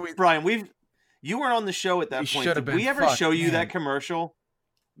 whenever Brian, you were on the show at that point. Did we ever show you that commercial?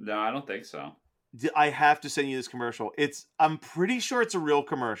 No, I don't think so. I have to send you this commercial. I'm pretty sure it's a real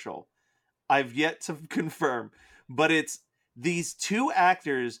commercial. I've yet to confirm, but it's these 2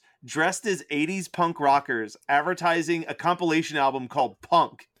 actors dressed as 80s punk rockers advertising a compilation album called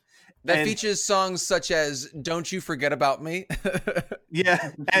Punk. That features songs such as Don't You Forget About Me.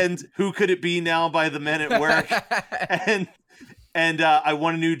 Yeah, and Who Could It Be Now by the Men at Work. and I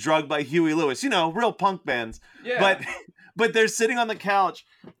Want a New Drug by Huey Lewis. Real punk bands. Yeah. But they're sitting on the couch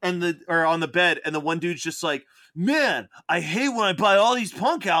or on the bed, and the one dude's just like, man, I hate when I buy all these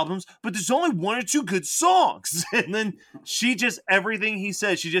punk albums, but there's only 1 or 2 good songs. And then she just, everything he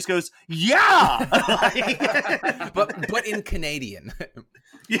says, she just goes, yeah! but in Canadian.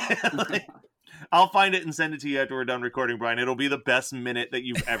 Yeah. I'll find it and send it to you after we're done recording, Brian. It'll be the best minute that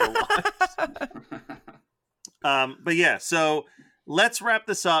you've ever watched. But yeah, so let's wrap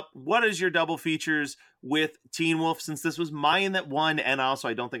this up. What is your double features with Teen Wolf? Since this was mine that won, and also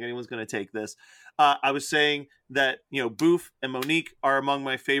I don't think anyone's going to take this. I was saying that, Boof and Monique are among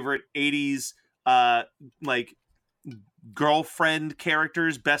my favorite 80s, like girlfriend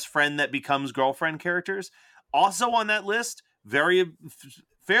characters, best friend that becomes girlfriend characters. Also on that list,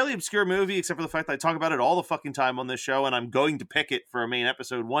 fairly obscure movie, except for the fact that I talk about it all the fucking time on this show, and I'm going to pick it for a main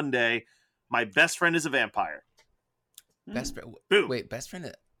episode one day. My Best Friend is a Vampire. Best friend. Boom. Wait, best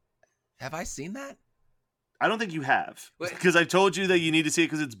friend. Have I seen that? I don't think you have, Wait. because I've told you that you need to see it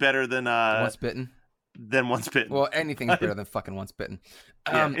because it's better than Once Bitten. Once Bitten. Well, anything's better than fucking Once Bitten.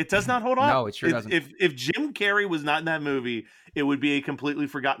 Yeah, it does not hold up. No, it sure doesn't. If Jim Carrey was not in that movie, it would be a completely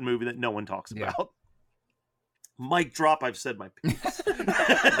forgotten movie that no one talks Yeah. about. Mic drop. I've said my piece.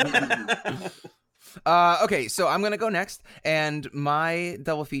 Okay, so I'm gonna go next, and my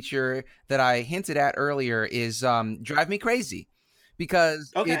double feature that I hinted at earlier is Drive Me Crazy,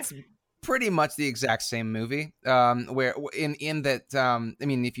 because it's pretty much the exact same movie. Where in that, I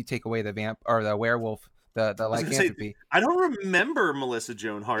mean, if you take away the vamp or the werewolf, the lycanthropy. I don't remember Melissa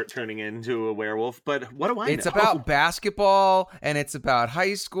Joan Hart turning into a werewolf, but what do I know? It's about basketball, and it's about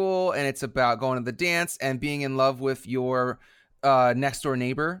high school, and it's about going to the dance and being in love with your next door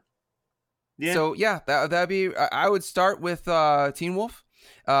neighbor. Yeah. So yeah, that'd be. I would start with Teen Wolf,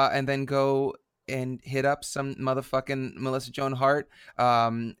 and then go and hit up some motherfucking Melissa Joan Hart. There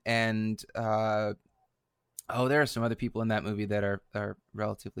are some other people in that movie that are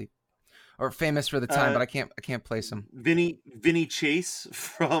relatively or famous for the time, but I can't place them. Vinny Chase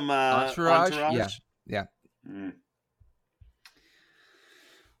from Entourage. Yeah.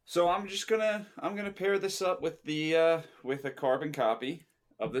 So I'm gonna pair this up with the with a carbon copy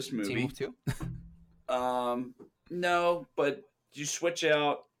of this movie. Teen Wolf 2? No, but you switch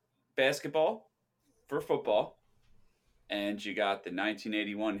out basketball for football, and you got the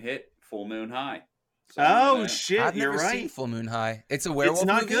 1981 hit Full Moon High. So shit, I've you're never right. seen Full Moon High. It's a werewolf It's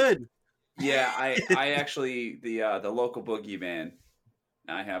not movie? good. Yeah, I actually the local boogeyman.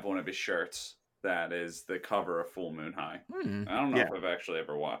 I have one of his shirts that is the cover of Full Moon High. I don't know if I've actually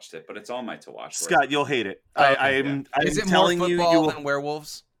ever watched it, but it's on my to watch. Scott, you'll hate it. I'm is it telling more you football than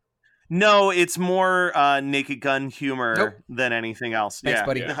werewolves? No, it's more Naked Gun humor than anything else. Thanks, yeah,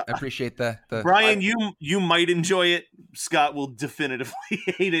 buddy. I appreciate the Brian, you might enjoy it. Scott will definitively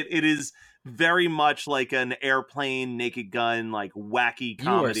hate it. It is very much like an Airplane, Naked Gun, like wacky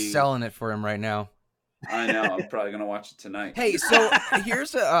comedy. You are selling it for him right now. I know. I'm probably gonna watch it tonight. Hey, so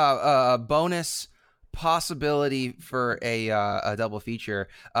here's a bonus possibility for a double feature.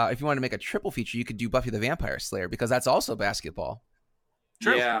 If you want to make a triple feature, you could do Buffy the Vampire Slayer, because that's also basketball.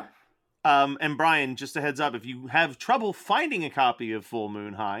 True. Yeah. And Brian, just a heads up, if you have trouble finding a copy of Full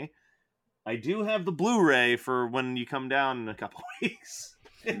Moon High, I do have the Blu-ray for when you come down in a couple weeks.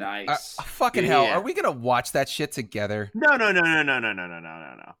 Nice. Fucking hell, are we gonna watch that shit together? No.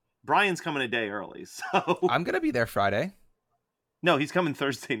 Brian's coming a day early, so I'm gonna be there Friday. No, he's coming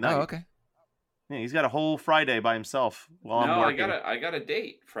Thursday night. Oh, okay. Yeah, he's got a whole Friday by himself while I'm working. I got a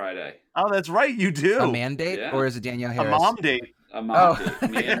date Friday. Oh, that's right, you do. A man date, or is it Danielle Harris? A mom date. A mom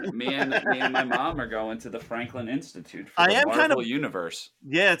date. Me and my mom are going to the Franklin Institute for the Marvel Universe.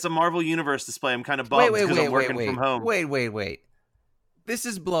 Yeah, it's a Marvel Universe display. I'm kind of bummed because I'm working from home. Wait. This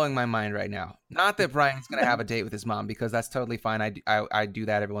is blowing my mind right now. Not that Brian's going to have a date with his mom, because that's totally fine. I do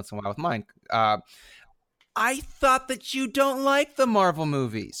that every once in a while with mine. I thought that you don't like the Marvel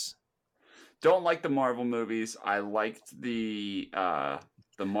movies. Don't like the Marvel movies. I liked the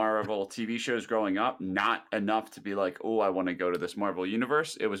Marvel TV shows growing up. Not enough to be like, oh, I want to go to this Marvel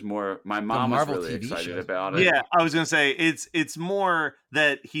universe. It was more my mom was really excited about it. Yeah, I was gonna say it's more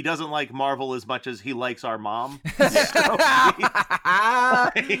that he doesn't like Marvel as much as he likes our mom.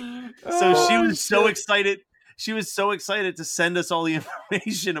 So she was so excited. She was so excited to send us all the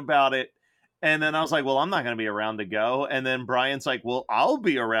information about it. And then I was like, well, I'm not going to be around to go. And then Brian's like, well, I'll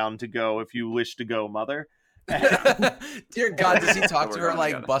be around to go if you wish to go, mother. Dear God, does he talk to her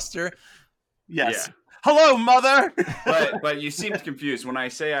like Buster? Yes. Yeah. Hello, mother. but you seemed confused when I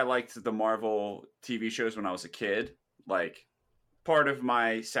say I liked the Marvel TV shows when I was a kid. Like, part of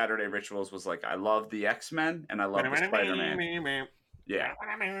my Saturday rituals was like, I love the X-Men and I love the Spider-Man. Yeah.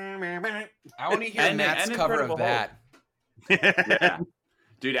 I want to hear Matt's cover of that. Yeah.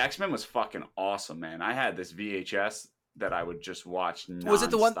 Dude, X-Men was fucking awesome, man. I had this VHS that I would just watch nonstop. Was it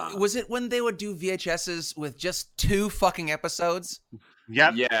the one? Was it when they would do VHSs with just 2 fucking episodes?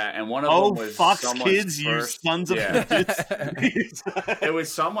 Yep. Yeah, and one of them was Fox someone's Kids, first, you sons of bitches. It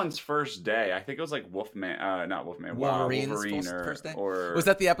was someone's first day. I think it was like not Wolfman. Wolverine first day? Or was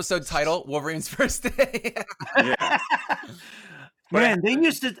that the episode title? Wolverine's first day. Yeah. Man, they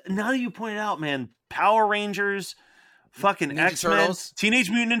used to. Now that you point it out, man, Power Rangers, fucking Ninja X-Men, Turtles. Teenage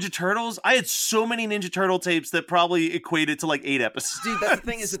Mutant Ninja Turtles. I had so many Ninja Turtle tapes that probably equated to like 8 episodes. Dude, that's the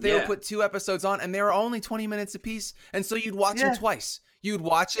thing is that they would Yeah. put 2 episodes on, and they were only 20 minutes apiece, and so you'd watch Yeah. them twice. You'd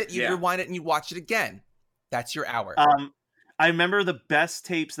watch it, you'd Yeah. rewind it, and you'd watch it again. That's your hour. I remember the best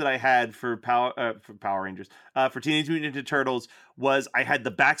tapes that I had for Power Rangers, for Teenage Mutant Ninja Turtles was I had the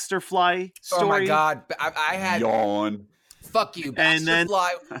Baxter Fly story. Oh my god, I had Yawn. fuck you. And Baxter then-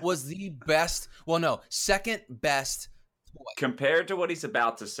 Fly was the best. Well, no, second best. Compared to what he's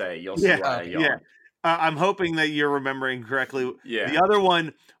about to say, you'll see Yeah, why I yawn. yeah. I'm hoping that you're remembering correctly. Yeah. The other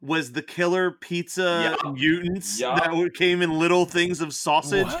one was the killer pizza Yup. mutants Yup. that came in little things of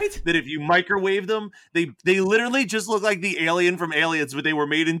sausage. What? That if you microwave them, they literally just look like the alien from Aliens, but they were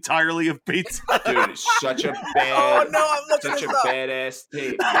made entirely of pizza. Dude, it's such a Oh bad, no, I'm looking such a this up. badass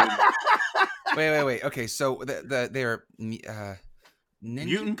tape. Dude. Wait. Okay, so they're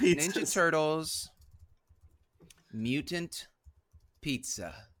Mutant pizzas. Ninja Turtles, mutant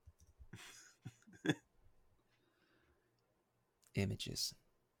pizza. Images.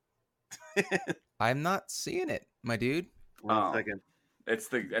 I'm not seeing it, my dude. One second. It's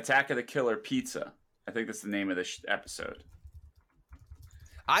the Attack of the Killer Pizza. I think that's the name of this episode.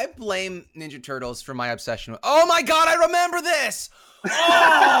 I blame Ninja Turtles for my obsession with. Oh my god, I remember this!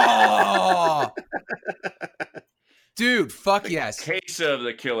 Oh! Dude, fuck yes. Case of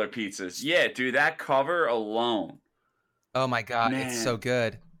the Killer Pizzas. Yeah, dude, that cover alone. Oh my god, it's Man. so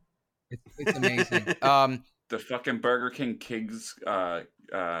good. It's amazing. The fucking Burger King Kids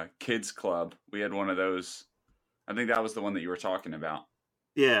Club. We had one of those. I think that was the one that you were talking about.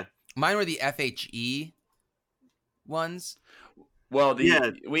 Yeah. Mine were the FHE ones. Well, Yeah.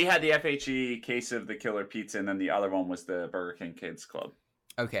 we had the FHE Case of the Killer Pizza, and then the other one was the Burger King Kids Club.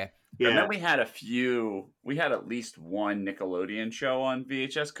 Okay. And Yeah. then we had at least one Nickelodeon show on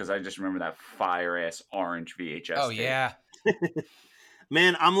VHS, because I just remember that fire-ass orange VHS Oh tape. yeah.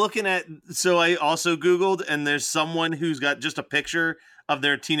 Man, I'm looking at. So I also Googled, and there's someone who's got just a picture of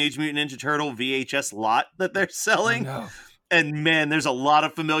their Teenage Mutant Ninja Turtle VHS lot that they're selling. Oh, no. And man, there's a lot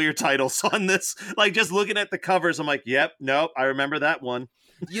of familiar titles on this. Like just looking at the covers, I'm like, yep, nope, I remember that one.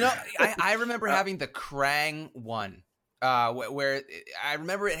 You know, I remember having the Krang one, where I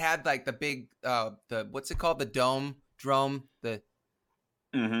remember it had like the big, the what's it called, the drome, the.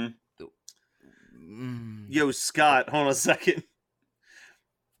 Mm-hmm. Yo, Scott, hold on a second.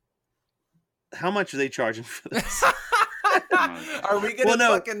 How much are they charging for this? Are we gonna Well,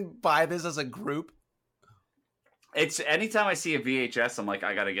 no. fucking buy this as a group? It's anytime I see a VHS, I'm like,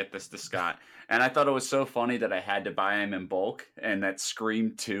 I gotta get this to Scott. And I thought it was so funny that I had to buy him in bulk, and that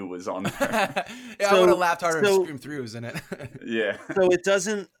Scream 2 was on there. Yeah, I So- would have laughed harder so- if Scream 3 was in it. Yeah. So it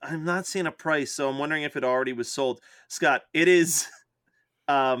doesn't. I'm not seeing a price, so I'm wondering if it already was sold. Scott, it is.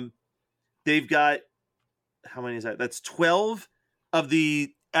 They've got how many is that? That's 12 of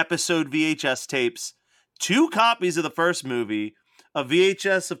the episode VHS tapes, 2 copies of the first movie, a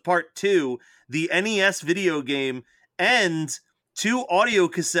VHS of part 2, the NES video game, and 2 audio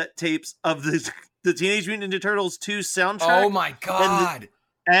cassette tapes of the Teenage Mutant Ninja Turtles 2 soundtrack. Oh my god!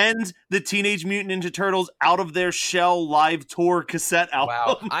 And the Teenage Mutant Ninja Turtles Out of Their Shell live tour cassette album.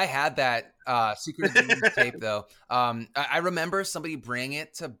 Wow, I had that Secret of the Use tape though. I remember somebody bringing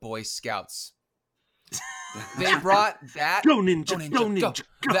it to Boy Scouts. They brought that. Go Ninja, go Ninja,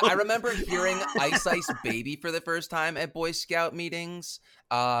 go. I remember hearing Ice Ice Baby for the first time at Boy Scout meetings.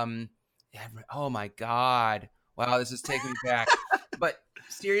 Oh my god! Wow, this is taking me back. But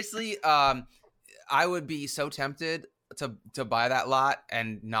seriously, I would be so tempted to buy that lot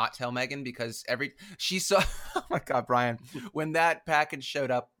and not tell Megan because she saw. Oh my god, Brian! When that package showed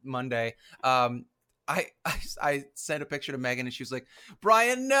up Monday, I sent a picture to Megan and she was like,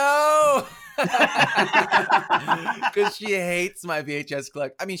 "Brian, no," because she hates my VHS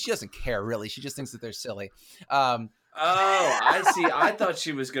collection. I mean, she doesn't care really. She just thinks that they're silly. Oh, I see. I thought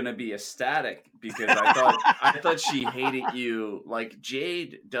she was gonna be ecstatic because I thought she hated you. Like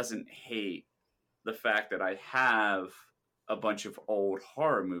Jade doesn't hate the fact that I have a bunch of old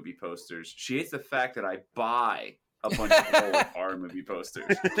horror movie posters. She hates the fact that I buy a bunch of old horror movie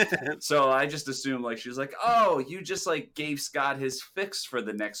posters. So I just assumed like she was like, "Oh, you just like gave Scott his fix for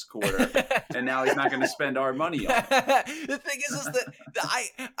the next quarter, and now he's not going to spend our money on it." The thing is that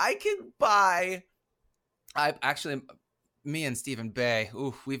I can buy. I actually, me and Stephen Bay,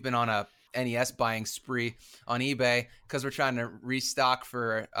 we've been on a NES buying spree on eBay because we're trying to restock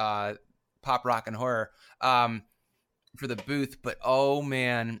for Pop Rock and Horror for the booth. But oh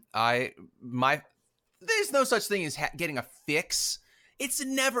man, there's no such thing as getting a fix. It's a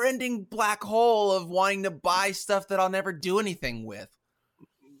never-ending black hole of wanting to buy stuff that I'll never do anything with.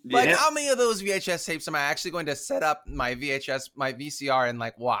 Like, Yeah. how many of those VHS tapes am I actually going to set up my VCR and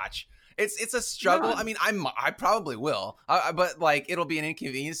like watch? It's a struggle. None. I mean, I probably will, but like it'll be an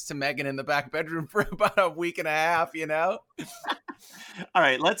inconvenience to Megan in the back bedroom for about a week and a half, you know. All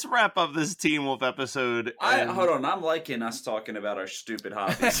right, let's wrap up this Teen Wolf episode. Hold on, I'm liking us talking about our stupid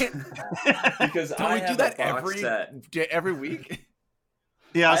hobbies because Don't I we do have that a box set. every week?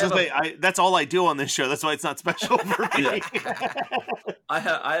 Yeah, I was I gonna say, that's all I do on this show. That's why it's not special for me. I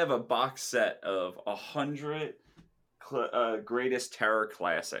have a box set of 100 greatest terror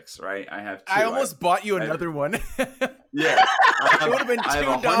classics. Right, I have. Two. I almost bought you I- another one. Yeah, It would have been I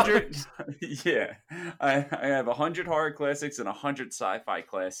have $2. 100. Yeah, I have 100 horror classics and 100 sci-fi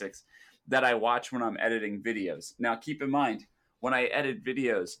classics that I watch when I'm editing videos. Now, keep in mind, when I edit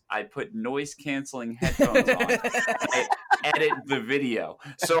videos, I put noise canceling headphones on. I edit the video,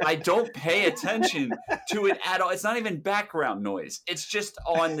 so I don't pay attention to it at all. It's not even background noise. It's just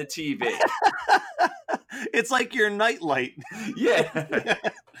on the TV. It's like your nightlight. Yeah.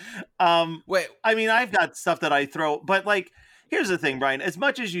 Wait, I mean, I've got stuff that I throw, but like, here's the thing, Brian. As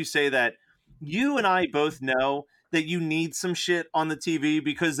much as you say that, you and I both know that you need some shit on the TV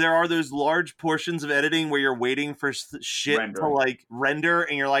because there are those large portions of editing where you're waiting for shit to Rendering. like render,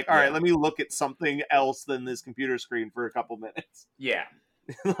 and you're like, all right, Yeah. let me look at something else than this computer screen for a couple minutes. Yeah,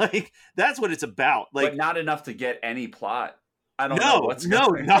 Like, that's what it's about. Like, but not enough to get any plot. I don't know no, what's no,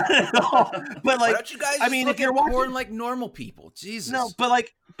 going not at all. But why like, don't you guys? I mean, look if you're at watching porn like normal people, Jesus. No,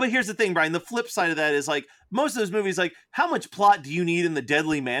 but here's the thing, Brian. The flip side of that is like most of those movies, like how much plot do you need in the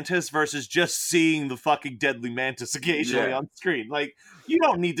Deadly Mantis versus just seeing the fucking Deadly Mantis occasionally Yeah. on screen? Like you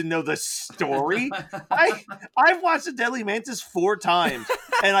don't need to know the story. I've watched the Deadly Mantis 4 times,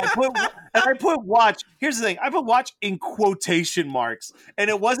 and I put watch. Here's the thing: I put watch in quotation marks, and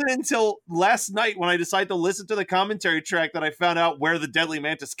it wasn't until last night when I decided to listen to the commentary track that I found out where the Deadly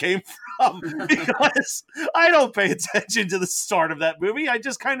Mantis came from because I don't pay attention to the start of that movie. I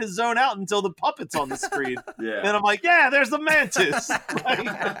just kind of zone out until the puppet's on the screen. Yeah. And I'm like, yeah, there's the mantis. Like,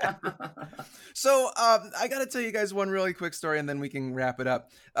 So I got to tell you guys one really quick story, and then we can wrap it up.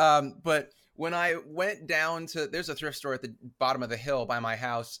 But when I went down to, there's a thrift store at the bottom of the hill by my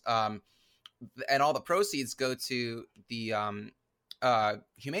house, and all the proceeds go to the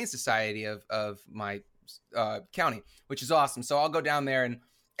Humane Society of my county, which is awesome. So I'll go down there, and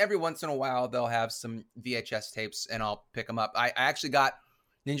every once in a while they'll have some VHS tapes, and I'll pick them up. I actually got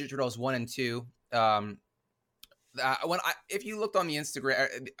Ninja Turtles 1 and 2. If you looked on the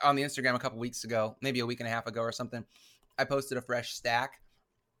Instagram a couple weeks ago, maybe a week and a half ago or something, I posted a fresh stack,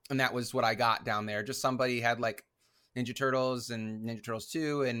 and that was what I got down there. Just somebody had like Ninja Turtles and Ninja Turtles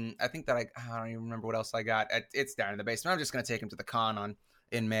 2, and I think that I don't even remember what else I got. It's down in the basement. I'm just gonna take them to the con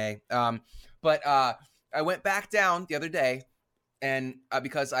in May. But I went back down the other day, and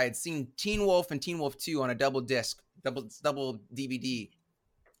because I had seen Teen Wolf and Teen Wolf 2 on a double disc, double DVD,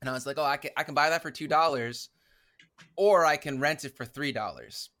 and I was like, oh, I can buy that for $2. Or I can rent it for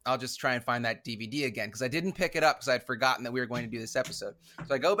 $3. I'll just try and find that DVD again because I didn't pick it up because I'd forgotten that we were going to do this episode.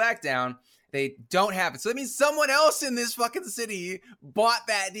 So I go back down. They don't have it. So that means someone else in this fucking city bought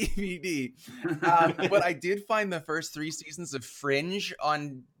that DVD. But I did find the first 3 seasons of Fringe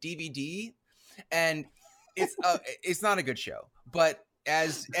on DVD. And it's not a good show. But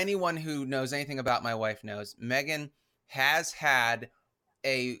as anyone who knows anything about my wife knows, Megan has had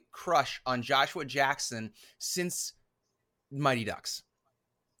a crush on Joshua Jackson since Mighty Ducks,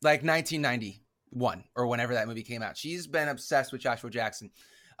 like 1991 or whenever that movie came out. She's been obsessed with Joshua Jackson,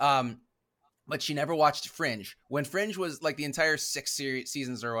 but she never watched Fringe. When Fringe was like the entire 6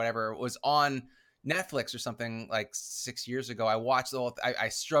 seasons or whatever was on Netflix or something like 6 years ago, I watched the whole. I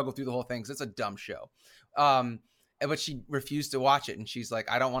struggled through the whole thing because it's a dumb show. But she refused to watch it, and she's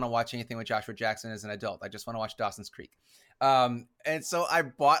like, I don't want to watch anything with Joshua Jackson as an adult. I just want to watch Dawson's Creek. And so I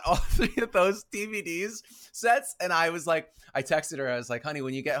bought all 3 of those DVDs sets, and I was like, I texted her, I was like, honey,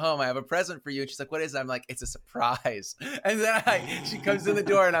 when you get home, I have a present for you. And she's like, what is it? I'm like, it's a surprise. And then she comes in the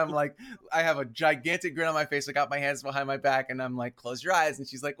door, and I'm like, I have a gigantic grin on my face. I got my hands behind my back, and I'm like, close your eyes. And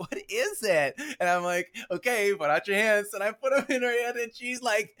she's like, what is it? And I'm like, okay, put out your hands. And I put them in her hand, and she's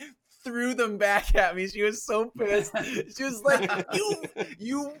like, threw them back at me. She was so pissed. She was like,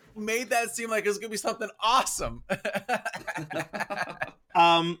 you made that seem like it was gonna be something awesome.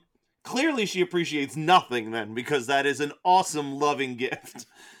 Clearly she appreciates nothing then, because that is an awesome, loving gift.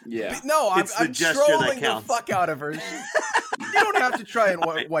 Yeah. No, I'm It's the gesture that trolling the counts. fuck out of her. You don't have to try and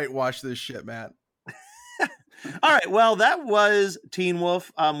whitewash this shit, man. All right, well, that was Teen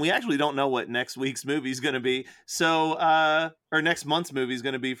Wolf. We actually don't know what next week's movie is going to be, so or next month's movie is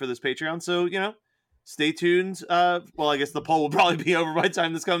going to be for this Patreon. So stay tuned. Well, I guess the poll will probably be over by the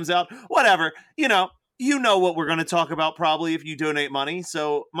time this comes out. Whatever. You know what we're going to talk about probably if you donate money.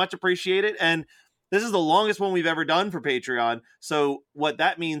 So much appreciated. And this is the longest one we've ever done for Patreon. So what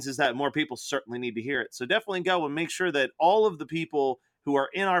that means is that more people certainly need to hear it. So definitely go and make sure that all of the people who are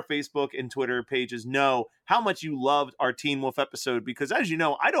in our Facebook and Twitter pages know how much you loved our Teen Wolf episode, because as you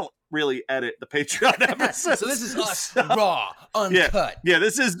know, I don't really edit the Patreon episodes. So this is us raw, uncut. Yeah,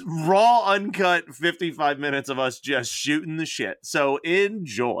 this is raw, uncut 55 minutes of us just shooting the shit. So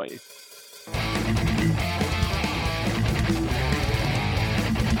enjoy.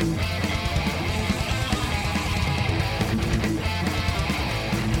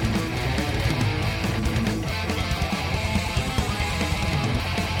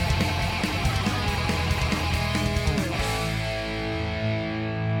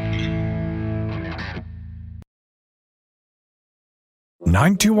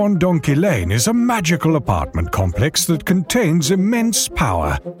 "91 Donkey Lane is a magical apartment complex that contains immense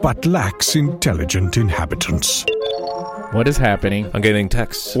power but lacks intelligent inhabitants. What is happening? I'm getting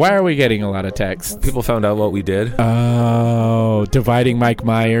texts. Why are we getting a lot of texts? People found out what we did. Oh, dividing Mike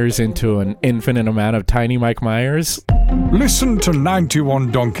Myers into an infinite amount of tiny Mike Myers? Listen to 91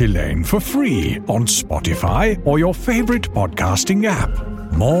 Donkey Lane for free on Spotify or your favorite podcasting app.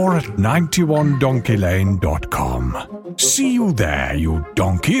 More at 91donkeylane.com. See you there, you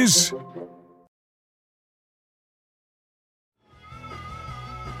donkeys.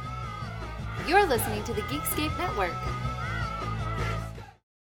 You're listening to the Geekscape Network.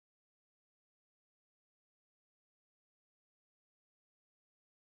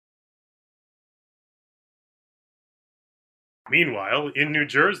 Meanwhile, in New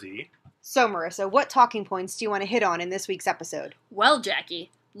Jersey... So, Marissa, what talking points do you want to hit on in this week's episode? Well, Jackie,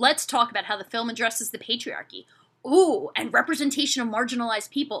 let's talk about how the film addresses the patriarchy. Ooh, and representation of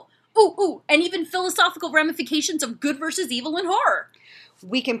marginalized people. Ooh, and even philosophical ramifications of good versus evil in horror.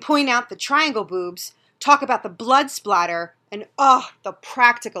 We can point out the triangle boobs, talk about the blood splatter, and the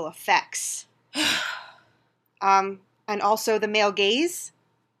practical effects. And also the male gaze.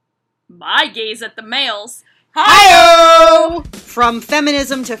 My gaze at the males. Hi-yo! From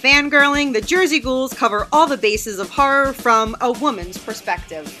feminism to fangirling, the Jersey Ghouls cover all the bases of horror from a woman's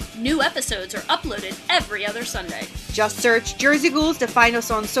perspective. New episodes are uploaded every other Sunday. Just search Jersey Ghouls to find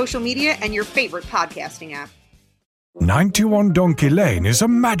us on social media and your favorite podcasting app. 91 Donkey Lane is a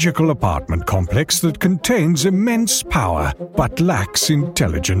magical apartment complex that contains immense power but lacks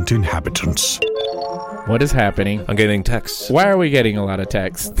intelligent inhabitants. What is happening? I'm getting texts. Why are we getting a lot of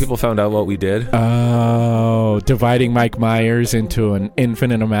texts? People found out what we did. Oh, dividing Mike Myers into an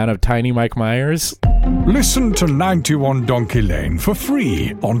infinite amount of tiny Mike Myers? Listen to 91 Donkey Lane for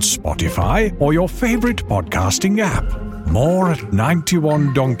free on Spotify or your favorite podcasting app. More at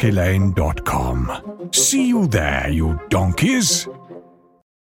 91donkeylane.com. See you there, you donkeys.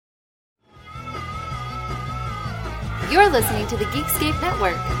 You're listening to the Geekscape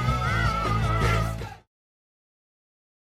Network.